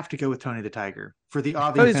Yeah. I have to go with Tony the Tiger for the Tony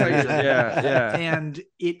obvious the Tiger, reason. yeah. And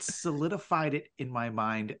it solidified it in my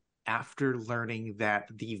mind after learning that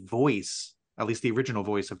the voice, at least the original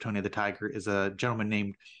voice of Tony the Tiger, is a gentleman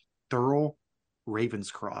named Thurl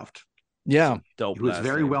Ravenscroft. Yeah. Dope. He was last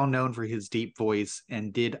very name. well known for his deep voice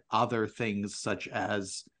and did other things such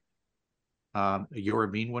as You're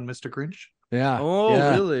a Mean One, Mr. Grinch. Yeah. Oh, yeah.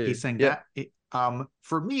 really? He sang Yep. that.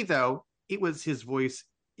 For me, though, it was his voice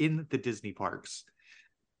in the Disney parks.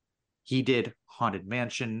 He did Haunted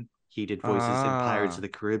Mansion. He did voices in Pirates Ah. of the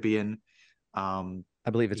Caribbean. I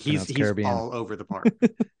believe it's He's pronounced Caribbean. all over the park.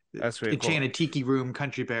 That's pretty cool. Enchanted Tiki Room,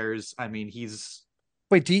 Country Bears. I mean, he's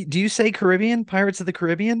Wait, do you say Caribbean? Pirates of the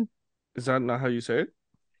Caribbean? Is that not how you say it?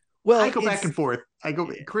 Well, I go back it's- and forth. I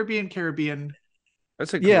go Caribbean. I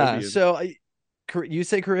said Yeah. Caribbean. So you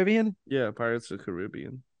say Caribbean? Yeah, Pirates of the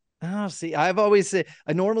Caribbean. Oh, see, I've always said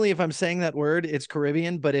normally if I'm saying that word, it's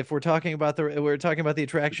Caribbean, but if we're talking about the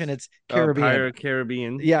attraction, it's Caribbean. Pirate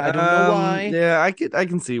Caribbean. Yeah, I don't know why. Yeah, I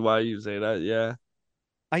can see why you say that. Yeah.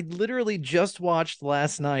 I literally just watched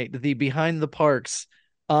last night the behind the parks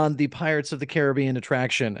on the Pirates of the Caribbean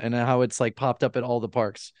attraction and how it's like popped up at all the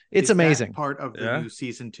parks. It's Is that amazing. part of the Yeah. new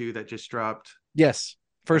season 2 that just dropped. Yes,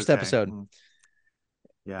 first Okay. episode.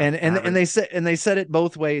 Yeah, And they said it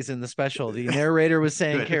both ways in the special. The narrator was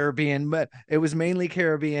saying Good. Caribbean, but it was mainly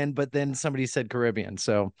Caribbean, but then somebody said Caribbean.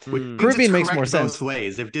 So Mm. Caribbean makes more sense. both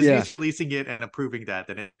ways. If Disney's releasing it and approving that,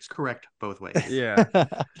 then it's correct both ways. Yeah.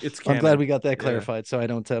 It's I'm glad canon. we got that Yeah. clarified, so I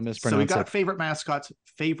don't So we mispronounce got it. favorite mascots,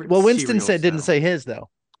 favorite. Well, Winston cereals, didn't though. say his though.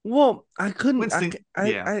 Well, I couldn't. Winston,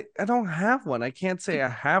 yeah. I don't have one. I can't say I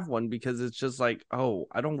have one because it's just like, oh,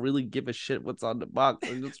 I don't really give a shit what's on the box.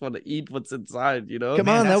 I just want to eat what's inside, you know. Come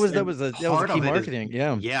Man, on, that that's- was a part key of it is- marketing.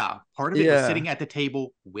 Yeah. Yeah, part of it was Yeah. sitting at the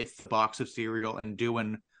table with the box of cereal and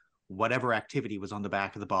doing whatever activity was on the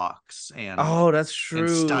back of the box and Oh, that's and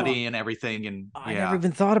true. study and everything. And I yeah, never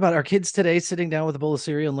even thought about our kids today sitting down with a bowl of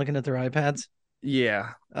cereal and looking at their iPads.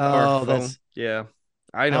 Yeah. Oh, Or that's phone. Yeah.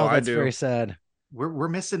 I know. I that's do. very sad. we're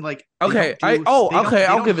missing like. Okay, they don't okay,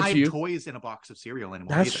 I'll don't give it to hide you. Toys in a box of cereal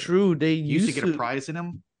anymore. That's either. true. They You used to get a prize in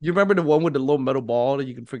them. You remember the one with the little metal ball that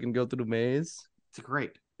you can freaking go through the maze? It's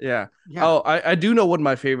great. Yeah. Yeah. Oh, I do know what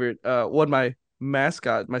my favorite what my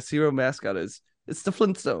mascot, my cereal mascot is. It's the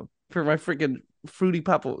Flintstone for my freaking Fruity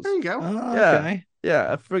Pebbles. There you go. Oh, Yeah. okay.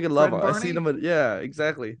 Yeah, I freaking love Fred them. and I see Barney? them. Yeah,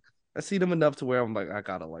 exactly. I see them enough to where I'm like, I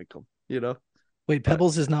gotta like them. You know. Wait,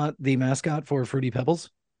 Pebbles is not the mascot for Fruity Pebbles?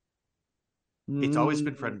 It's always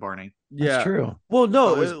been Fred and Barney. That's Yeah. true. Well, no,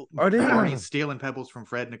 Always are they? Barney stealing pebbles from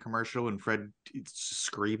Fred in a commercial and Fred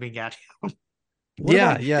screaming at him. What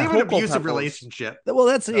Yeah, about They yeah. have an Cocoa abusive Pebbles? relationship. Well,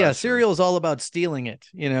 that's Oh, yeah. sure. Cereal is all about stealing it.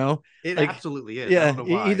 You know, It Like, absolutely is. I yeah. don't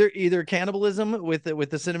know why. Either cannibalism with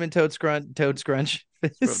the cinnamon toad scrunch,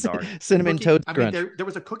 real dark. cinnamon Cookie- toad I mean, scrunch. there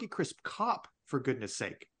was a Cookie Crisp cop, for goodness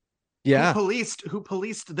sake. Yeah, Who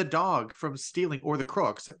policed the dog from stealing, or the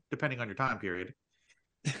crooks, depending on your time period.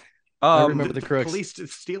 I remember the crooks. Policed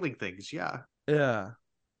stealing things. Yeah. Yeah.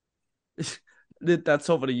 That's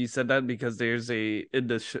so funny you said that because there's in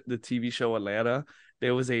the TV show Atlanta,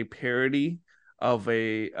 there was a parody of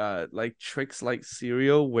a like Tricks like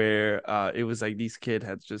cereal where it was like these kid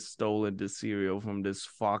had just stolen this cereal from this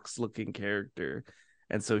fox looking character,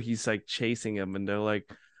 and so he's like chasing him and they're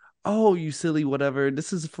like, oh, you silly whatever,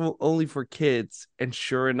 this is only for kids. And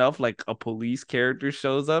sure enough, like a police character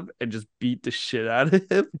shows up and just beat the shit out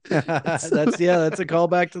of him. that's a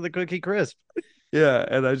callback to the Cookie Crisp. Yeah,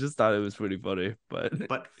 and I just thought it was pretty funny. But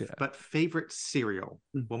yeah. But favorite cereal.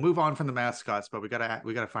 We'll move on from the mascots, but we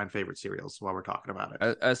gotta find favorite cereals while we're talking about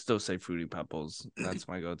it. I still say Fruity Pebbles. That's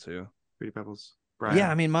my go-to. Fruity Pebbles. Brian.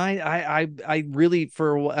 Yeah, I mean, I really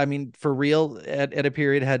for real at a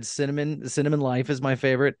period had cinnamon life is my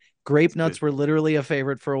favorite. Grape nuts were literally a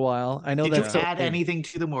favorite for a while. I know Did that's you add anything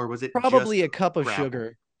to them, or was it probably just a cup of gravel?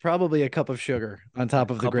 sugar. Probably a cup of sugar on top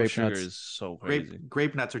of the Cup of grape sugar nuts. is so crazy.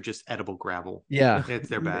 Grape nuts are just edible gravel. Yeah.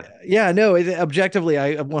 They're bad. Yeah, no, objectively,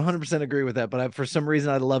 I 100% agree with that, but for some reason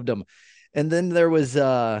I loved them. And then there was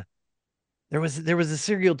a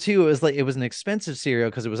cereal too. It was an expensive cereal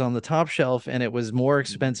because it was on the top shelf and it was more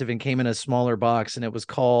expensive and came in a smaller box, and it was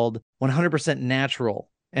called 100% Natural.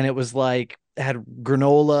 And it was like had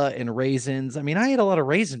granola and raisins. I mean, I ate a lot of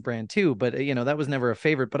Raisin Bran too, but that was never a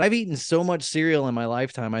favorite. But I've eaten so much cereal in my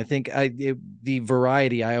lifetime. I think the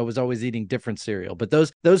variety, I was always eating different cereal. But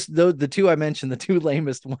those the two I mentioned, the two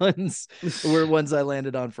lamest ones, were ones I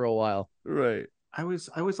landed on for a while. Right. I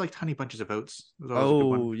always liked Honey Bunches of Oats. It was always a good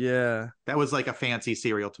one. Oh yeah. That was like a fancy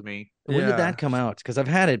cereal to me. When did that come out? Because I've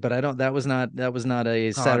had it, but I don't. That was not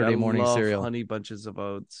a Saturday morning cereal. Honey Bunches of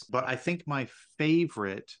Oats. But I think my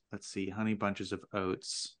favorite, let's see, Honey Bunches of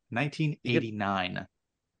Oats, 1989.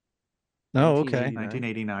 Oh, okay.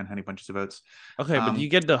 1989 Honey Bunches of Oats. Okay, but do you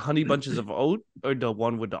get the Honey Bunches of Oat or the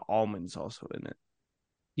one with the almonds also in it?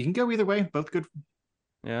 You can go either way. Both good.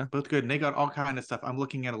 Yeah. Both good. And they got all kind of stuff. I'm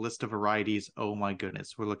looking at a list of varieties. Oh my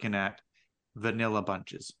goodness. We're looking at vanilla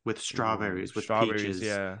bunches with strawberries, with peaches,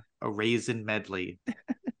 yeah. a raisin medley.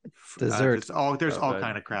 Dessert. There's all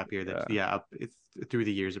kind of crap here that it's through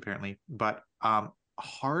the years apparently. But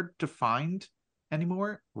hard to find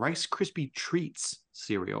anymore. Rice Krispie Treats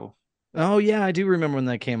cereal. Oh yeah, I do remember when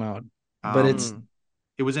that came out. But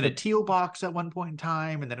it was in a teal box at one point in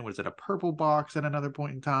time, and then it was in a purple box at another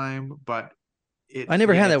point in time. But I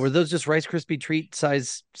never had that. Were those just Rice Krispie Treat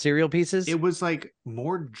size cereal pieces? It was like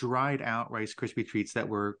more dried out Rice Krispie Treats that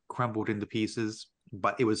were crumbled into pieces,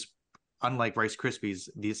 but it was unlike Rice Krispies.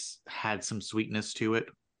 This had some sweetness to it.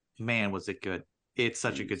 Man, was it good. It's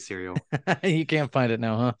such a good cereal. You can't find it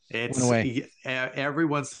now, huh? It's went away. Every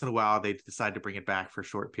once in a while they decide to bring it back for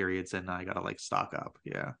short periods, and I gotta like stock up.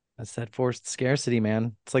 Yeah, that's that forced scarcity,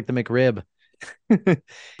 man. It's like the McRib.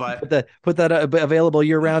 But put that available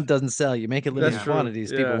year round, doesn't sell. You make it limited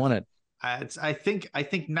quantities. People want it. I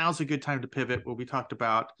think now's a good time to pivot. What we talked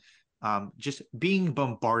about, just being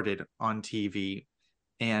bombarded on TV,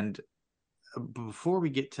 and before we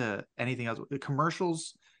get to anything else, the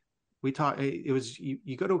commercials. We talked. It was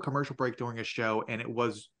you go to a commercial break during a show, and it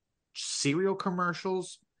was cereal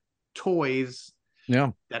commercials, toys.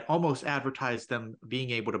 Yeah, that almost advertised them being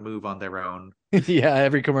able to move on their own. Yeah,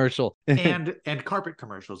 every commercial. and carpet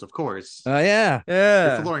commercials, of course. Oh yeah.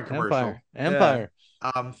 The flooring commercial. Empire.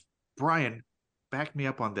 Yeah. Brian, back me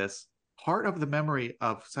up on this. Part of the memory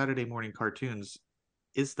of Saturday morning cartoons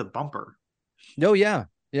is the bumper. Oh yeah.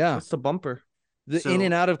 Yeah. What's the bumper? The in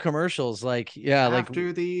and out of commercials,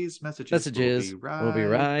 after these messages we'll be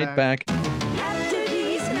right back. After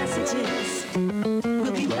these messages,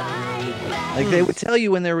 we'll be right back. Like they would tell you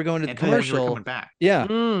when they were going to the commercial. Coming back. Yeah.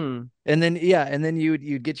 And then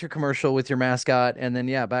you'd get your commercial with your mascot, and then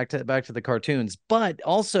back to the cartoons. But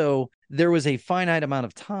also there was a finite amount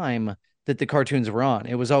of time that the cartoons were on.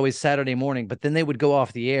 It was always Saturday morning, but then they would go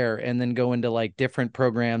off the air and then go into like different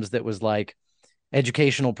programs that was like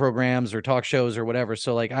educational programs or talk shows or whatever.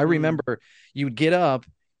 So like I remember you would get up,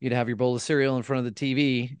 you'd have your bowl of cereal in front of the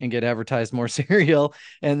TV and get advertised more cereal,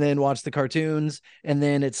 and then watch the cartoons, and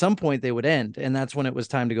then at some point they would end, and that's when it was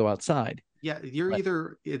time to go outside. Yeah,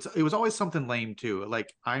 it was always something lame too.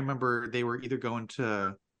 Like I remember they were either going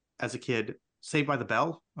to, as a kid, Saved by the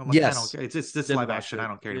Bell. Yes, it's this live action. I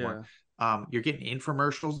don't care anymore. You're getting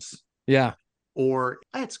infomercials. Yeah, or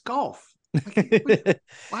it's golf. Like,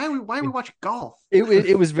 why are we watching golf?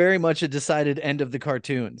 It was very much a decided end of the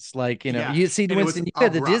cartoons. Like, you see, Winston, you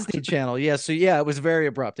had the Disney Channel. Yeah. So it was very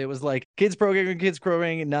abrupt. It was like kids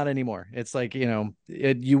programming, not anymore. It's like,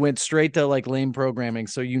 you went straight to like lame programming.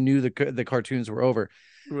 So you knew the cartoons were over.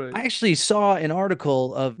 Right. I actually saw an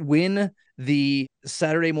article of when the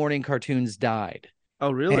Saturday morning cartoons died. Oh,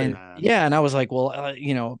 really? And I was like, well,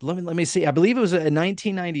 let me see. I believe it was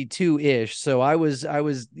 1992-ish. So I was,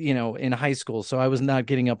 in high school. So I was not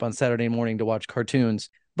getting up on Saturday morning to watch cartoons.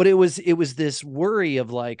 But it was this worry of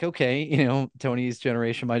like, okay, Tony's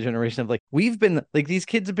generation, my generation of like, we've been like, these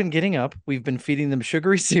kids have been getting up. We've been feeding them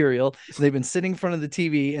sugary cereal. They've been sitting in front of the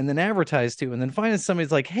TV and then advertised to. And then finally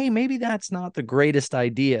somebody's like, hey, maybe that's not the greatest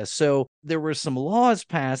idea. So there were some laws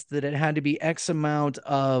passed that it had to be X amount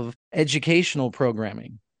of educational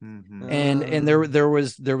programming. Mm-hmm. And there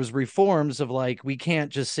was reforms of like, we can't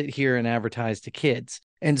just sit here and advertise to kids.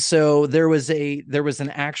 And so there was an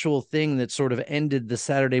actual thing that sort of ended the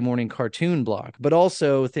Saturday morning cartoon block, but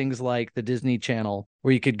also things like the Disney Channel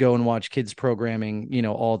where you could go and watch kids programming,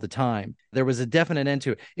 all the time. There was a definite end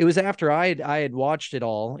to it. It was after I had watched it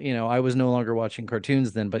all. I was no longer watching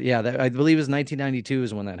cartoons then, but yeah, I believe it was 1992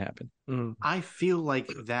 is when that happened. I feel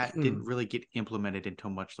like that didn't really get implemented until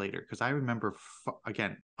much later, because I remember,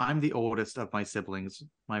 again, I'm the oldest of my siblings.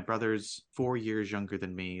 My brother's 4 years younger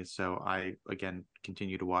than me, so I, again,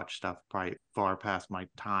 continue to watch stuff probably far past my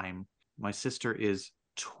time. My sister is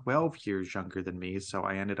 12 years younger than me, so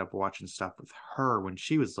I ended up watching stuff with her when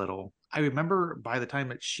she was little. I remember by the time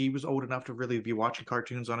that she was old enough to really be watching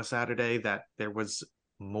cartoons on a Saturday, that there was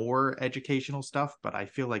more educational stuff, but I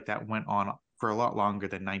feel like that went on for a lot longer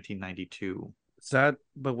than 1992.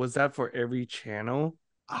 But was that for every channel?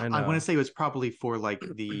 I want to say it was probably for like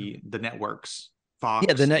the networks, Fox,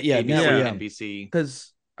 ABC, and NBC.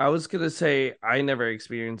 Because I was gonna say I never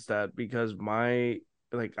experienced that, because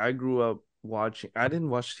I grew up watching. I didn't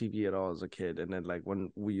watch TV at all as a kid, and then like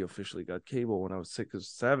when we officially got cable when I was 6 or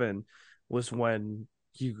 7 was when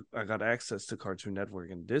I got access to Cartoon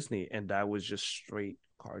Network and Disney, and that was just straight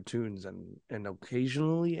cartoons and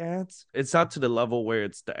occasionally ads. It's not to the level where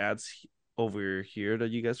it's the ads over here that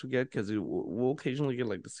you guys would get, because we'll occasionally get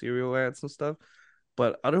like the cereal ads and stuff,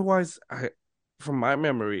 but otherwise from my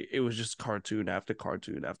memory, it was just cartoon after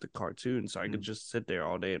cartoon after cartoon, so I could just sit there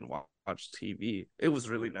all day and watch TV. It was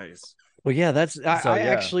really nice. Well, yeah, I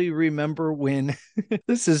actually remember when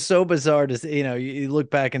this is so bizarre to say, you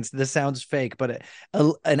look back and this sounds fake, but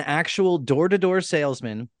an actual door-to-door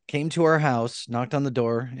salesman came to our house, knocked on the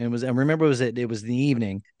door, and I remember it was the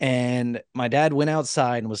evening, and my dad went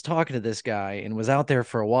outside and was talking to this guy and was out there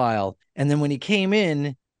for a while, and then when he came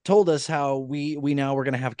in, told us how we now were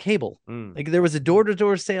going to have cable. Like there was a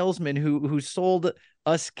door-to-door salesman who sold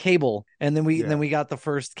us cable, and then we got the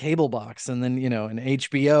first cable box, and then an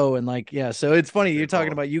HBO, and like so it's funny you're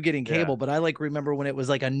talking about you getting cable, but I like remember when it was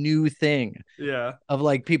like a new thing of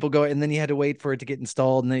like people go, and then you had to wait for it to get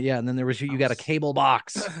installed, and then there was you got a cable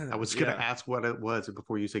box. I was gonna ask what it was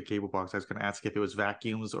before you said cable box. I was gonna ask if it was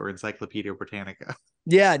vacuums or Encyclopedia Britannica.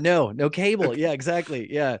 No cable. Yeah, exactly.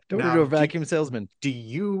 Door-to-door vacuum salesman. Do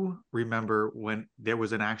you remember when there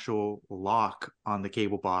was an actual lock on the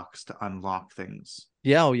cable box to unlock things?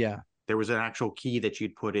 Yeah. There was an actual key that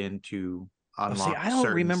you'd put in to unlock. I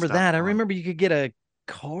don't remember that. I remember you could get a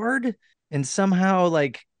card and somehow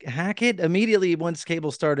like hack it immediately once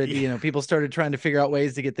cable started. People started trying to figure out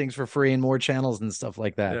ways to get things for free and more channels and stuff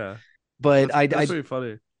like that. Yeah, but that's pretty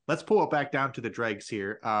funny. Let's pull it back down to the dregs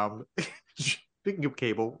here. Speaking of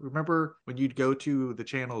cable, remember when you'd go to the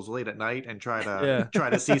channels late at night and try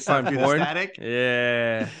to see something through the static?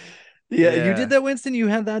 Yeah, you did that, Winston? You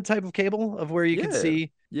had that type of cable of where you could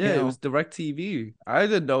see? Yeah, it was DirecTV. I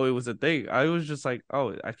didn't know it was a thing. I was just like,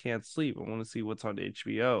 oh, I can't sleep. I want to see what's on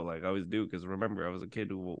HBO, like I always do, because remember, I was a kid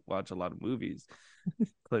who will watch a lot of movies.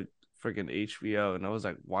 Click freaking HBO, and I was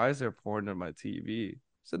like, why is there porn on my TV?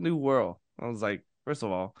 It's a new world. I was like, first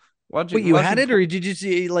of all, wait, you had it, or did you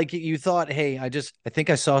see like you thought, hey, I think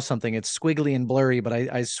I saw something. It's squiggly and blurry, but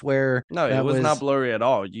I swear no, it was not blurry at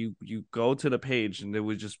all. You go to the page and it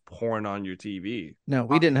was just porn on your TV. No,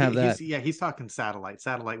 we didn't have that. He's talking satellite.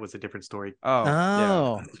 Satellite was a different story.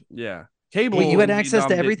 Oh. Yeah. Cable. Wait, you had access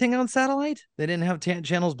to everything on satellite? They didn't have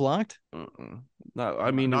channels blocked? No,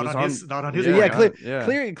 I mean, not on his.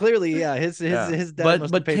 Clearly, yeah. His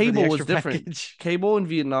dad but cable was different. Package. Cable in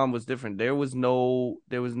Vietnam was different. There was no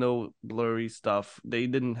blurry stuff. They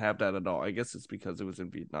didn't have that at all. I guess it's because it was in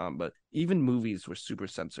Vietnam. But even movies were super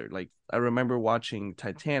censored. Like I remember watching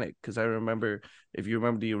Titanic, because I remember, if you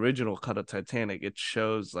remember the original cut of Titanic, it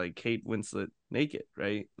shows like Kate Winslet naked,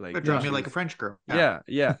 right? Like Draw Me Like a French Girl.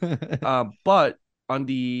 Yeah. But on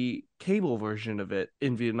the cable version of it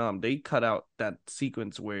in Vietnam, they cut out that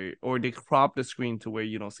sequence or they crop the screen to where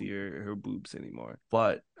you don't see her boobs anymore.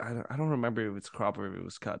 But I don't remember if it's crop or if it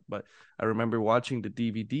was cut. But I remember watching the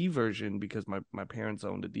DVD version because my parents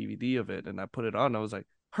owned the DVD of it, and I put it on. I was like,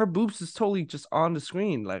 her boobs is totally just on the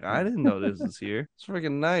screen. Like I didn't know this was here. It's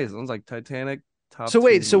freaking nice. I was like, Titanic. So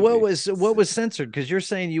wait, so what was censored? Because you're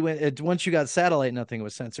saying you went once you got satellite, nothing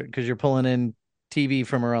was censored because you're pulling in TV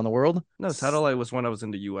from around the world? No, satellite was when I was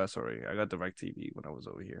in the US already. I got DirecTV when I was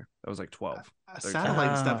over here. I was like 12.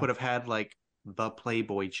 Satellite stuff would have had like the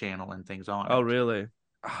Playboy channel and things on it. Oh, really?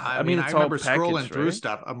 I mean, I remember scrolling through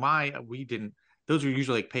stuff. We didn't. Those were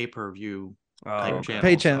usually like pay-per-view type channels.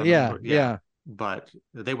 Pay channel, yeah. But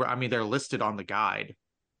they were. I mean, they're listed on the guide.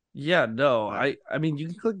 Yeah, no, I mean, you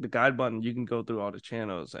can click the guide button. You can go through all the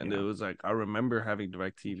channels, and it was like I remember having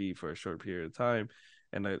DirecTV for a short period of time.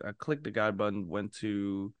 And I clicked the guide button, went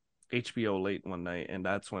to HBO late one night, and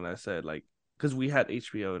that's when I said, like, because we had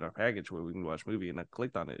HBO in our package where we can watch movie, and I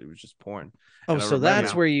clicked on it. It was just porn. Oh, And I so remember-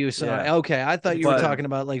 that's where you saw. Yeah. Okay, I thought you were But- talking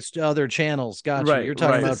about like other channels. Gotcha. Right, You're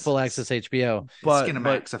talking right. about full access HBO. but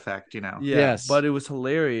Skinamax effect, you know. Yeah, Yes. but it was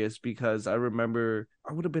hilarious because I remember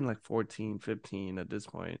I would have been like 14, 15 at this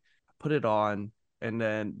point. I put it on, and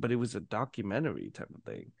then but it was a documentary type of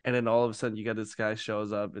thing. And then all of a sudden you got this guy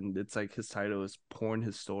shows up, and it's like his title is Porn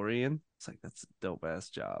Historian. It's like, that's a dope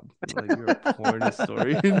ass job. Like, you're a porn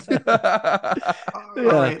historian. All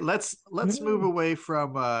right, let's move away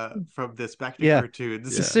from this back to Yeah.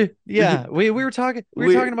 cartoons. Yeah, we were talking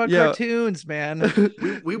talking about cartoons, man.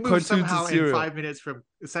 We moved Cartoons somehow is in zero. 5 minutes from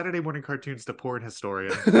Saturday morning cartoons to porn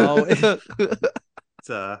historian. Oh, It's it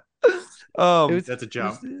was that's a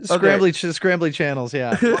jump. scrambly channels.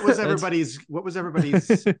 Yeah. What was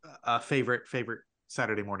everybody's favorite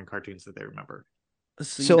Saturday morning cartoons that they remember?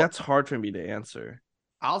 See, So- that's hard for me to answer.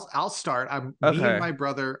 I'll start. Me Okay. and my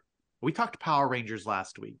brother, we talked Power Rangers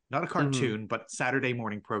last week. Not a Mm-hmm. cartoon, but Saturday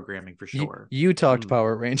morning programming for sure. You talked Mm.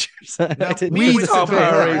 Power Rangers. I No, didn't we listen talked to it.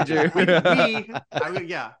 Power Ranger.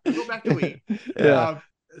 Go back to we. Yeah.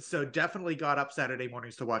 So definitely got up Saturday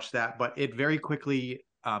mornings to watch that, but it very quickly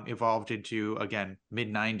evolved into, again,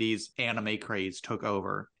 mid 90s anime craze took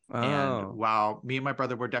over. And Oh, while me and my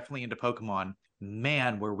brother were definitely into Pokemon,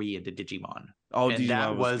 man, were we into Digimon. oh, And Digimon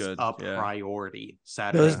that was good. a Yeah. priority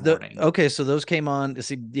Saturday morning. Okay, so those came on.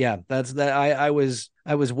 See, yeah, that's that. I was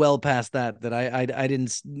well past that. I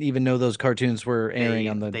didn't even know those cartoons were airing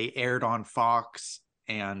on the. They aired on Fox,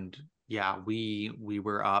 and yeah, we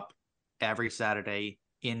were up every Saturday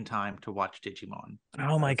in time to watch Digimon.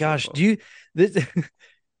 Oh my That's so gosh, cool. do you this?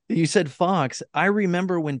 You said Fox. I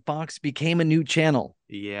remember when Fox became a new channel.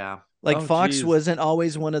 Yeah. Like Oh, Fox geez. wasn't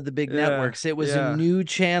always one of the big Yeah, networks. It was yeah. a new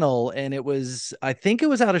channel, and it was, I think it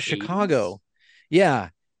was out of 80s? Chicago. Yeah.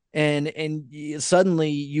 And suddenly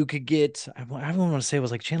you could get, I don't want to say it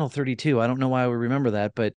was like channel 32. I don't know why I would remember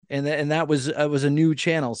that, but and that was a new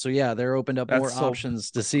channel. So yeah, they're opened up more That's so-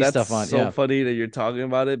 options to see That's stuff on. so Yeah. funny that you're talking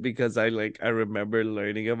about it because I remember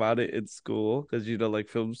learning about it in school because like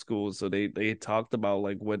film school, so they talked about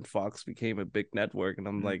like when Fox became a big network, and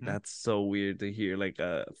I'm like, Mhm. that's so weird to hear like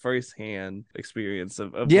a firsthand experience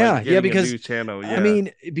of Yeah, like, yeah, getting a because, new channel. Yeah, I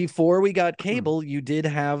mean, before we got cable, you did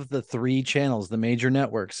have the 3 channels, the major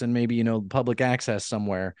networks, and maybe, public access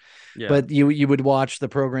somewhere. yeah. But you would watch the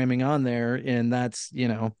programming on there, and that's,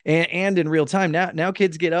 and in real time. Now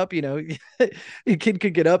kids get up, a kid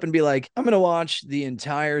could get up and be like, I'm gonna watch the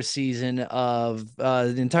entire first season of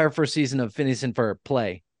Phineas and Ferb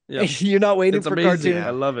play. yeah. You're not waiting It's for amazing. cartoon. I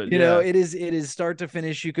love it. It is start to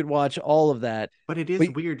finish. You could watch all of that. But it is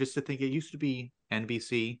Wait. weird just to think it used to be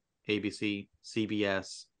NBC, ABC,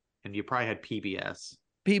 CBS, and you probably had PBS.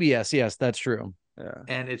 PBS, yes, that's true. yeah.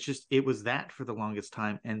 And it was that for the longest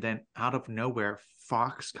time. And then out of nowhere,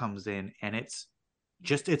 Fox comes in, and it's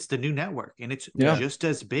the new network, and it's Yeah. just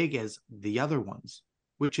as big as the other ones,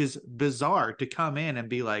 which is bizarre to come in and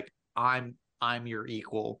be like, I'm your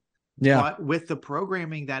equal. Yeah. But with the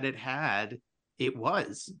programming that it had, it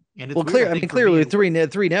was. And it's Well, weird, I think, for clearly me,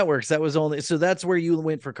 with three networks, that was only, so that's where you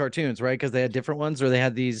went for cartoons, right? Because they had different ones, or they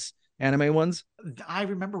had these anime ones. I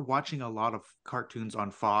remember watching a lot of cartoons on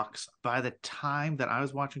Fox. By the time that I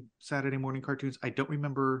was watching Saturday morning cartoons, I don't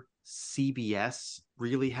remember CBS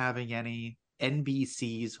really having any.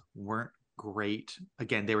 NBCs weren't great.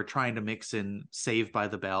 Again, they were trying to mix in Saved by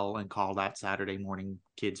the Bell and call that Saturday morning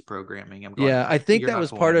kids programming. I'm going, Yeah, I think "You're that not was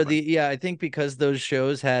fooling part of anybody." I think because those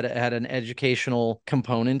shows had an educational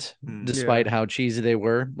component, Hmm. despite how cheesy they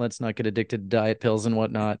were. Let's not get addicted to diet pills and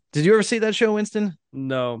whatnot. Did you ever see that show, Winston?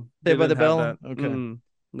 No, Saved by the didn't have Bell? that. Okay. Mm.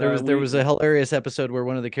 There was a hilarious episode where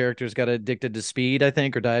one of the characters got addicted to speed, I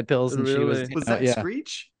think, or diet pills, and she was. Really? Was that yeah.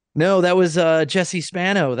 Screech? No, that was Jesse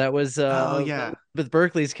Spano. That was Oh, yeah. with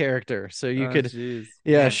Berkeley's character. So you Oh, could, jeez.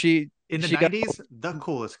 yeah, Man. she In the she got- 90s, the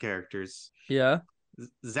coolest characters. Yeah.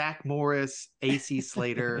 Zach Morris, AC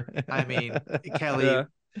Slater. I mean, Kelly. Yeah.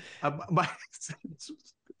 My,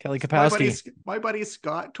 Kelly my buddy, Kapowski. my buddy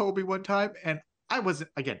Scott told me one time, and I wasn't,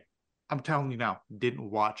 again, I'm telling you now, didn't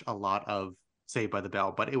watch a lot of Saved by the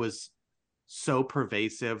Bell, but it was so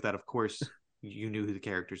pervasive that, of course, you knew who the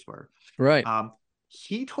characters were. Right.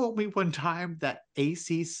 He told me one time that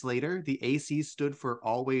AC Slater, the AC stood for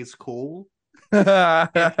always cool. And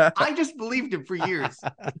I just believed him for years.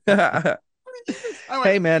 I went,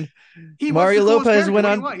 Hey man, he was Mario the coolest Lopez character. went What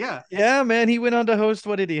do on. you want? Yeah. Yeah, man, he went on to host.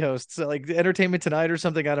 What did he host? So, like Entertainment Tonight or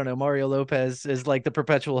something. I don't know. Mario Lopez is like the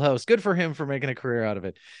perpetual host. Good for him for making a career out of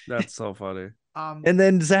it. That's so funny. And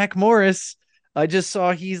then Zach Morris, I just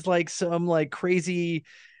saw he's like some like crazy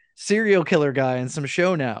serial killer guy in some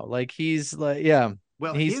show now. Like he's like, yeah.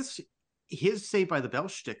 Well, He's- his Saved by the Bell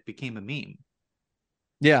shtick became a meme.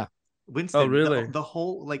 Yeah. Winston, Oh, really? the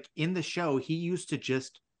whole, like, in the show, he used to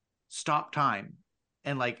just stop time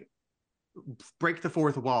and like break the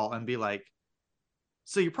fourth wall and be like,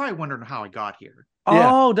 so you're probably wondering how I got here. Yeah.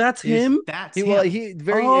 Oh, that's him. That's He him. well, he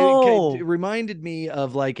very Oh. it reminded me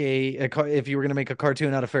of like if you were gonna make a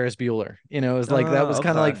cartoon out of Ferris Bueller, you know, it was like that was kind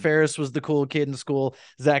of Okay. like Ferris was the cool kid in school,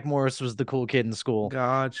 Zach Morris was the cool kid in school.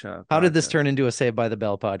 Gotcha. How did this gotcha. turn into a Saved by the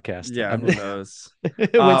Bell podcast? Yeah, I'm who knows?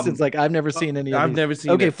 Winston's like, I've never seen any of I've these. never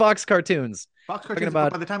seen Okay, it. Fox cartoons. Fox Talking cartoons.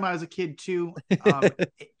 about- By the time I was a kid too,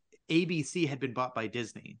 ABC had been bought by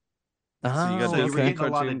Disney, So you got so you were Disney getting a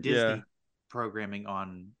lot cartoon- of Disney yeah. programming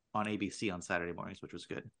on ABC on Saturday mornings, which was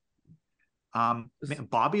good. Man,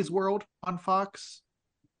 Bobby's World on Fox,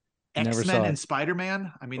 Never X-Men saw it. and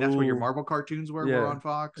Spider-Man. I mean, that's where your Ooh. Marvel cartoons were Yeah. on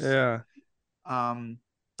Fox. Yeah.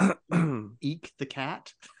 Eek the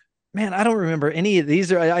Cat. Man, I don't remember any of these.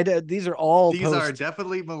 These are all These post. are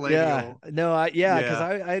definitely millennial. Yeah, no,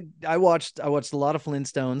 because I watched a lot of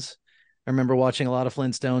Flintstones. I remember watching a lot of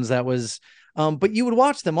Flintstones. That was, but you would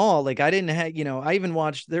watch them all. Like I didn't have, I even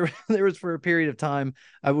watched there was for a period of time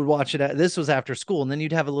I would watch it. This was after school, and then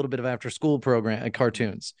you'd have a little bit of after school program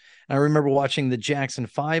cartoons. And I remember watching the Jackson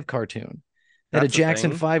 5 cartoon. They had a That's a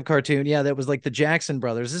Jackson thing? 5 cartoon. Yeah, that was like the Jackson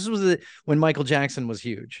brothers. This was when Michael Jackson was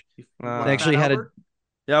huge. Uh, They actually Fat had Albert?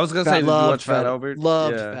 Yeah, I was gonna say, did you loved watch Fat Albert?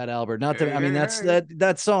 Loved Yeah. Fat Albert. Not that I mean Hey.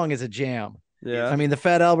 that song is a jam. Yeah. I mean, the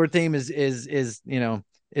Fat Albert theme is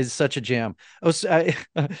such a jam. Oh,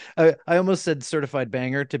 I almost said certified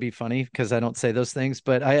banger to be funny because I don't say those things,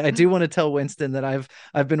 but I do want to tell Winston that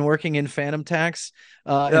I've been working in Phantom Tax,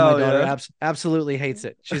 and my Oh, daughter yeah? absolutely hates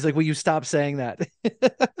it. She's like, "Will you stop saying that?"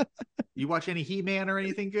 You watch any He-Man or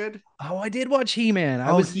anything good? Oh, I did watch He-Man.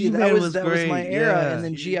 Oh, He-Man was that was my great. era, Yeah. and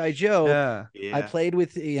then GI Joe. Yeah. Yeah, I played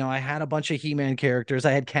with I had a bunch of He-Man characters.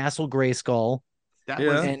 I had Castle Grayskull. that Yeah.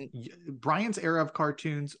 was And- Brian's era of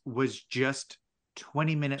cartoons was just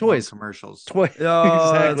 20-minute Toys. commercials. Oh, exactly.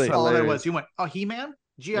 that's All there hilarious. was. You went, oh, He-Man,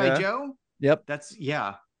 GI Yeah. Joe. Yep. That's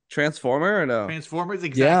Transformer or no? Transformers.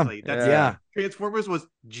 Exactly. That's Yeah. Transformers was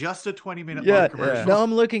just a 20-minute Yeah. long commercial. Now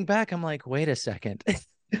I'm looking back. I'm like, wait a second.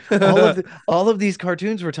 all of these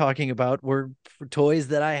cartoons we're talking about were for toys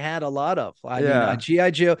that I had a lot of. I Yeah. mean,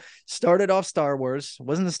 GI Joe started off Star Wars.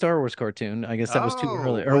 Wasn't a Star Wars cartoon. I guess that was too Oh,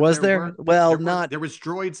 early. Or but was there? were- Well, were- not. There was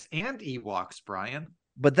droids and Ewoks, Brian.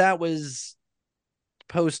 But that was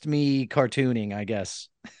post me cartooning, I guess.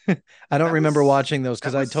 I don't That remember was- watching those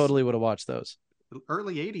because that I was- totally would have watched those.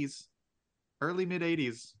 Early 80s, early mid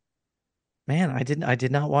 80s. Man, I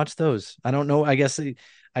did not watch those. I don't know. I guess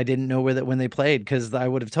I didn't know when they played because I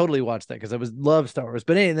would have totally watched that because I was love Star Wars.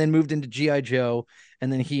 But anyway, then moved into GI Joe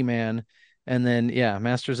and then He-Man and then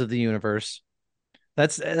Masters of the Universe.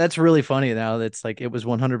 That's really funny now. That's like it was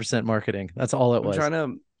 100% marketing. That's all it was.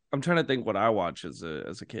 I'm trying to think what I watched as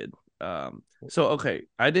a kid. So okay,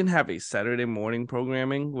 I didn't have a Saturday morning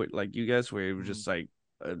programming with like you guys where it was just like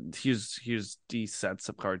here's these sets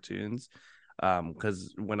of cartoons.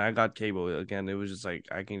 Because when I got cable again, it was just like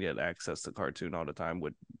I can get access to cartoon all the time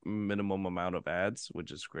with minimum amount of ads,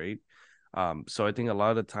 which is great. So I think a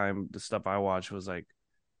lot of the time the stuff I watched was like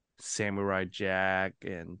Samurai Jack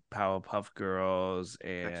and Powerpuff Girls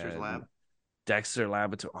and Dexter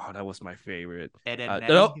Laboratory. Oh, that was my favorite. Ed, Ed, Ed.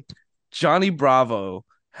 No, Johnny Bravo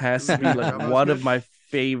has to be Johnny like Bravo's one good. of my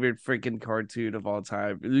favorite freaking cartoon of all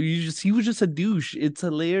time. He was just a douche. It's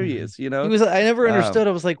hilarious, you know. I never understood.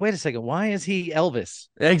 I was like, wait a second, why is he Elvis?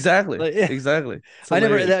 Exactly, Like, yeah. exactly. It's I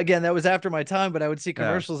never hilarious. that was after my time, but I would see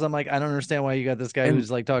commercials. I'm like, I don't understand why you got this guy And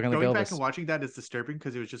who's like talking like Going back Elvis. and watching that is disturbing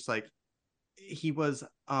because it was just like he was It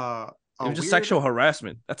was just weird- sexual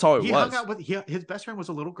harassment. That's all it He was. hung out with his best friend was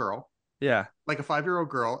a little girl, Yeah, like a 5-year-old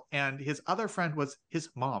girl, and his other friend was his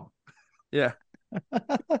mom. yeah,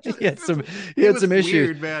 he had some It was issues.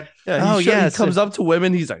 weird, man. yeah. Oh, He yeah, comes up to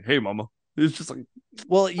women. He's like, "Hey, mama." It's just like,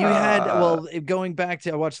 Well, you had going back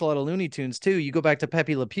to I watched a lot of Looney Tunes too. You go back to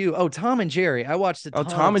Pepe Le Pew. Oh, Tom and Jerry. I watched a ton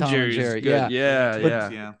Tom of and Jerry's good. Yeah. Yeah, But- yeah,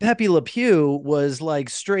 yeah. Pepe Le Pew was like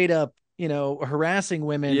straight up, harassing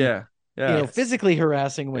women. yeah, yeah, Physically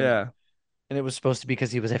harassing women. yeah. And it was supposed to be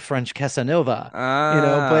because he was a French Casanova.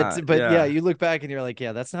 Ah, But yeah, you look back and you're like,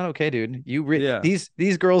 yeah, that's not okay, dude. Yeah.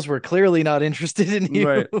 These girls were clearly not interested in you.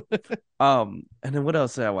 Right. And then what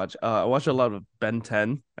else did I watch? I watched a lot of Ben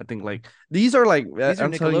 10. I think like these are like These are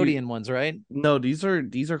I'm telling you- Nickelodeon ones, right? No, these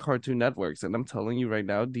are Cartoon Networks, and I'm telling you right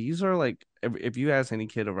now, these are like if you ask any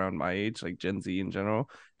kid around my age, like Gen Z in general,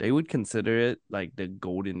 they would consider it like the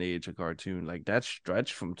golden age of cartoon. Like that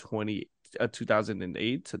stretch from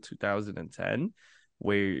 2008 to 2010,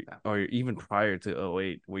 where, or even prior to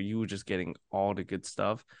 '08, where you were just getting all the good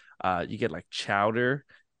stuff. You get like Chowder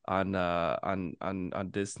on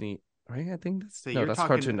Disney, right? I think So no, you're that's talking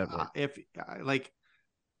Cartoon Network. if like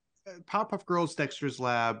Powerpuff Girls, Dexter's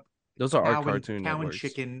Lab, Those are our Cow and Cartoon Cow and Networks.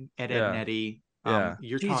 Chicken, Ed, Yeah. and Eddie. Yeah.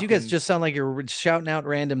 You're Jeez, talking you guys just sound like you're shouting out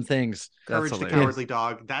random things. That's Courage the hilarious. Cowardly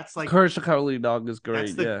Dog. That's like Courage the Cowardly Dog is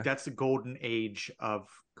great. that's the golden age of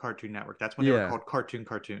Cartoon Network. That's when they were called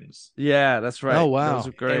cartoons. Yeah, that's right. Oh, wow. Those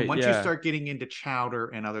are great. And once yeah. you start getting into Chowder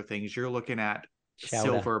and other things, you're looking at Chowder.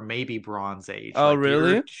 Silver, maybe Bronze Age. Oh,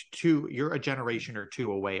 really? You're a generation or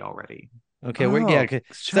two away already. Okay, Oh, yeah,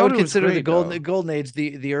 so I would Chowder was consider the great, golden though. golden age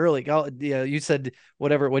the early. Yeah, you said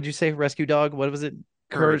whatever. What'd you say? Rescue Dog? What was it?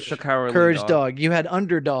 Courage the Cowardly Courage Dog. You had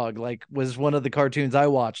Underdog, like was one of the cartoons I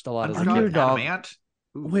watched a lot as a kid. Underdog. Adamant.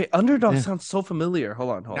 Ooh. Wait, Underdog Yeah. sounds so familiar.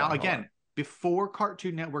 Hold on. Now again, before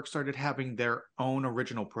Cartoon Network started having their own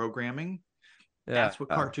original programming, that's what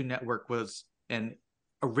Cartoon Network was. And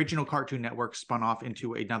original Cartoon Network spun off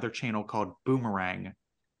into another channel called Boomerang,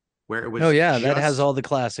 where it was that has all the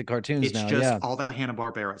classic cartoons it's now. just Yeah, all the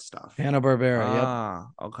Hanna-Barbera stuff. Hanna-Barbera. Yep. Ah,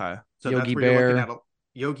 okay. So Yogi that's where you're Bear. looking at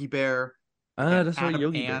Yogi Bear. and That's right, Adam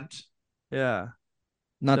Yogi Bear. Ant. Yeah.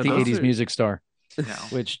 Not Yeah, the those 80s are- music star, No.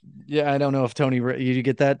 which, I don't know if Tony, you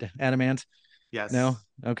get that, Adamant? Yes. No?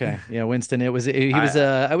 Okay. Yeah, Winston, he was,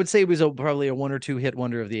 I would say he was probably a 1 or 2 hit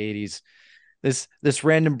wonder of the 80s. This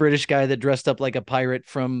random British guy that dressed up like a pirate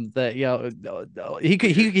from the,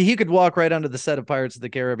 he could walk right onto the set of Pirates of the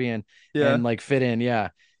Caribbean and like fit in. Yeah.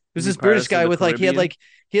 It was this British guy with like, he had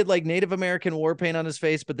like Native American war paint on his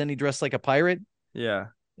face, but then he dressed like a pirate. Yeah.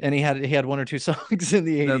 And he had 1 or 2 songs in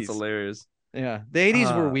the 80s. That's hilarious. Yeah, the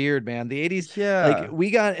 80s were weird, man. The 80s, Yeah. like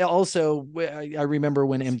we got also. I remember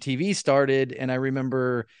when MTV started, and I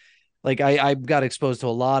remember, like I got exposed to a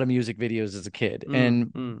lot of music videos as a kid,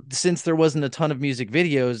 and since there wasn't a ton of music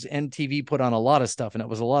videos, MTV put on a lot of stuff, and it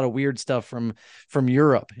was a lot of weird stuff from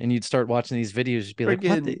Europe. And you'd start watching these videos, you'd be like,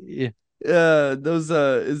 "What?" Those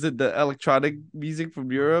is it the electronic music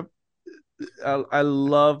from Europe? I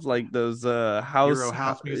love like those house Euro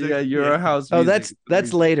house music. Yeah, Euro house Oh, music.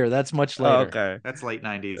 that's later. That's much later. Oh, okay. That's late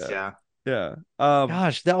 90s. Yeah. Yeah.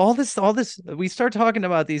 Gosh, all this, we start talking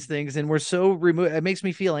about these things and we're so removed. It makes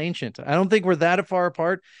me feel ancient. I don't think we're that far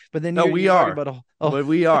apart, but then we are. But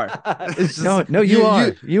we are. It's just, no, you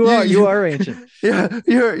are ancient. Yeah,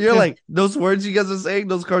 you're like those words you guys are saying,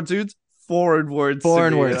 those cartoons, foreign words.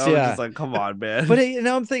 Foreign to me. words, I was yeah. just like, come on, man. But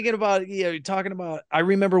I'm thinking about talking about. I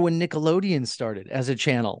remember when Nickelodeon started as a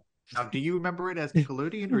channel. Now, do you remember it as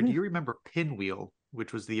Nickelodeon, or do you remember Pinwheel,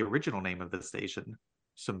 which was the original name of the station?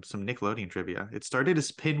 Some Nickelodeon trivia. It started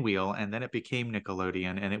as Pinwheel, and then it became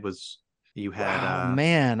Nickelodeon, and it was you had. Oh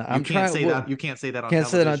man, you can't say that. You can't say that on. Can't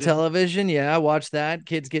television. say that on television. Yeah, I watched that.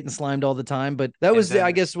 Kids getting slimed all the time, but that was,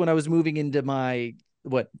 I guess, when I was moving into my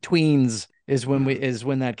tweens is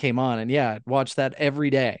when that came on, and watched that every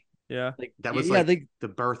day. Yeah, like that was the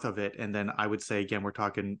birth of it, and then I would say again, we're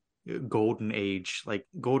talking golden age. Like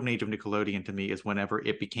golden age of Nickelodeon to me is whenever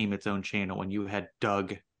it became its own channel, when you had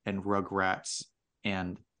Doug and Rugrats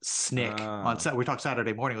and Snick on set. We talk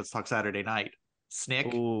Saturday morning. Let's talk Saturday night.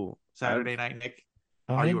 Snick. Ooh, Saturday night. Nick.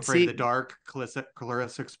 Are you afraid of the dark? Clarissa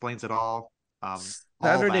explains it all.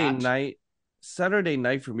 Saturday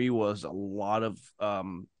night for me was a lot of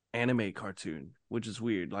anime cartoon, which is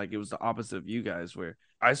weird. Like it was the opposite of you guys, where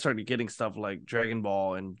I started getting stuff like Dragon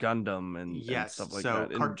Ball and Gundam and stuff like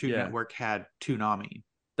that. So Cartoon Network had Toonami.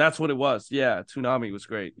 That's what it was. Yeah, Toonami was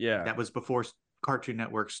great. Yeah, that was before Cartoon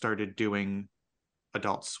Network started doing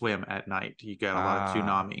Adult Swim at night. You got a lot of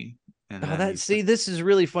Toonami. And this is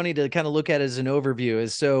really funny to kind of look at as an overview.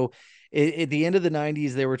 Is so at the end of the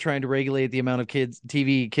 90s, they were trying to regulate the amount of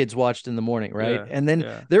TV kids watched in the morning, right? Yeah, and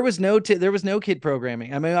then there was no kid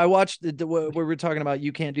programming. I mean, I watched what we were talking about.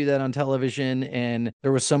 You can't do that on television, and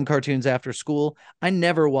there was some cartoons after school. I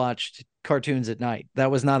never watched cartoons at night.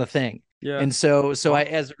 That was not a thing. Yeah, and so I,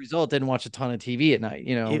 as a result, didn't watch a ton of TV at night.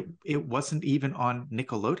 It wasn't even on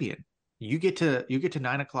Nickelodeon. You get to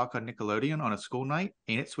 9 o'clock on Nickelodeon on a school night,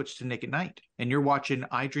 and it switched to Nick at Night, and you're watching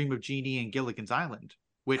I Dream of Jeannie and Gilligan's Island,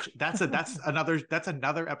 which that's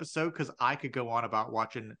another episode, because I could go on about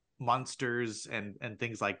watching monsters and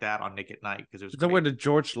things like that on Nick at Night, because it was. Is that where the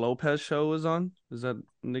George Lopez show was on? Is that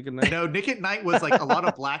Nick at Night? No, Nick at Night was like a lot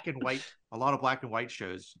of black and white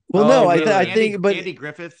shows. Well, no, I think, but Andy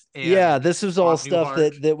Griffith. And this was all Bob stuff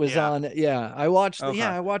Newhart. that was on. Yeah, I watched. Okay.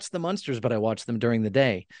 I watched the Munsters, but I watched them during the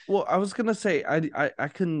day. Well, I was gonna say I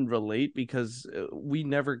couldn't relate because we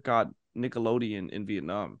never got Nickelodeon in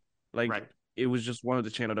Vietnam. Like. Right. It was just one of the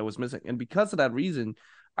channels that was missing, and because of that reason,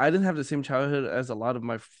 I didn't have the same childhood as a lot of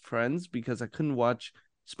my friends because I couldn't watch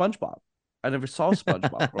SpongeBob. I never saw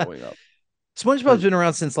SpongeBob growing up. SpongeBob's been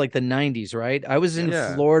around since like the 90s, right? I was in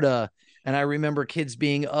Yeah. Florida and I remember kids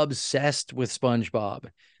being obsessed with SpongeBob. I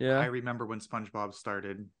Yeah. remember when SpongeBob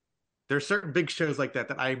started. There's certain big shows like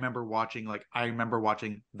that I remember watching. Like I remember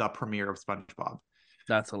watching the premiere of SpongeBob.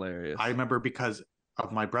 That's hilarious. I remember because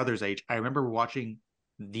of my brother's age. I remember watching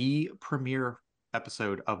the premiere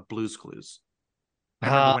episode of Blue's Clues. I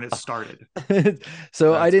remember when it started.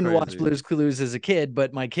 So I That's didn't watch crazy. Blue's Clues as a kid,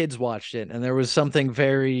 but my kids watched it, and there was something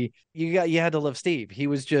very you had to love Steve. He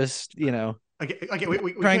was just, you know, Okay,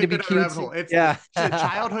 we trying to can't be go down a rabbit cutesy. hole. It's Yeah. the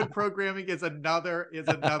childhood programming is another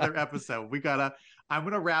episode. I'm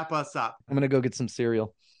gonna wrap us up. I'm gonna go get some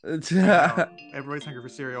cereal. Everybody's hungry for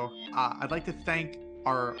cereal. I'd like to thank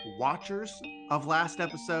our watchers of last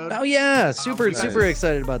episode. Oh yeah, super we got- super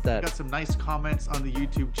excited about We that. got some nice comments on the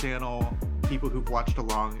YouTube channel. People who've watched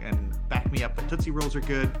along and back me up that Tootsie Rolls are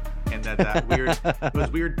good, and that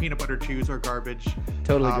those weird peanut butter chews are garbage.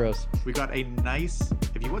 Totally gross. We got a nice.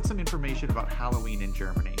 If you want some information about Halloween in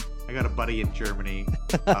Germany, I got a buddy in Germany.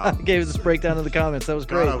 Gave us this breakdown in the comments. That was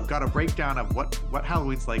great. Got a breakdown of what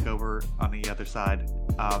Halloween's like over on the other side.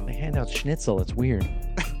 They hand out schnitzel. It's weird.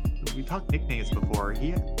 We talked nicknames before.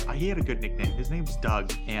 He had a good nickname. His name's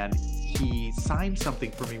Doug, and he signed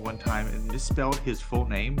something for me one time and misspelled his full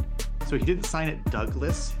name. So he didn't sign it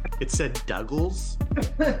Douglas. It said Douglas,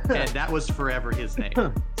 and that was forever his name.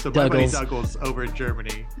 So my buddy Douglas. Douglas over in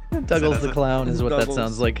Germany Douglas as the a- clown is what that Douglas,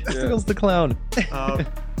 sounds like. yeah. Douglas the clown.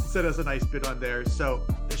 sent us a nice bit on there. So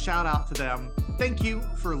a shout out to them. Thank you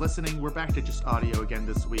for listening. We're back to just audio again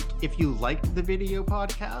this week. If you liked the video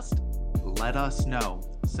podcast, let us know.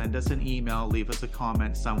 Send us an email, leave us a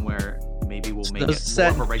comment somewhere. Maybe we'll make Those it more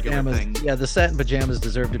of a satin regular pajamas, thing. yeah, the satin pajamas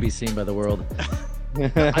deserve to be seen by the world.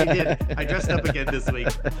 I did. I dressed up again this week.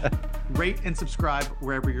 Rate and subscribe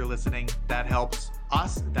wherever you're listening. That helps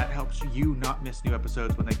us. That helps you not miss new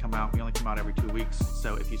episodes when they come out. We only come out every 2 weeks.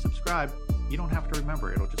 So if you subscribe, you don't have to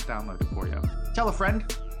remember. It'll just download it for you. Tell a friend.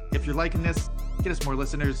 If you're liking this, get us more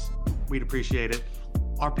listeners. We'd appreciate it.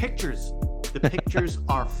 Our pictures. The pictures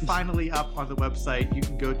are finally up on the website. You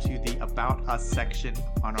can go to the About Us section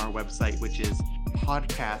on our website, which is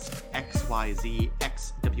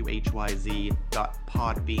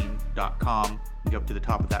podcastxyzxwhyz.podbean.com. You go up to the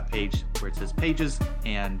top of that page where it says pages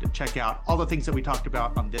and check out all the things that we talked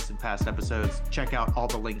about on this and past episodes. Check out all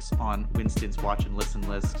the links on Winston's watch and listen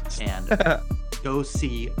list, and go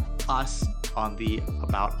see us on the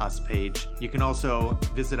About Us page. You can also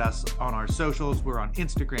visit us on our socials. We're on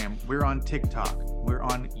Instagram, we're on TikTok, we're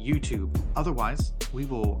on YouTube. Otherwise, we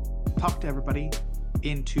will talk to everybody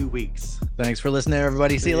in 2 weeks. Thanks for listening,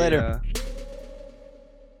 everybody. See you later. Yeah.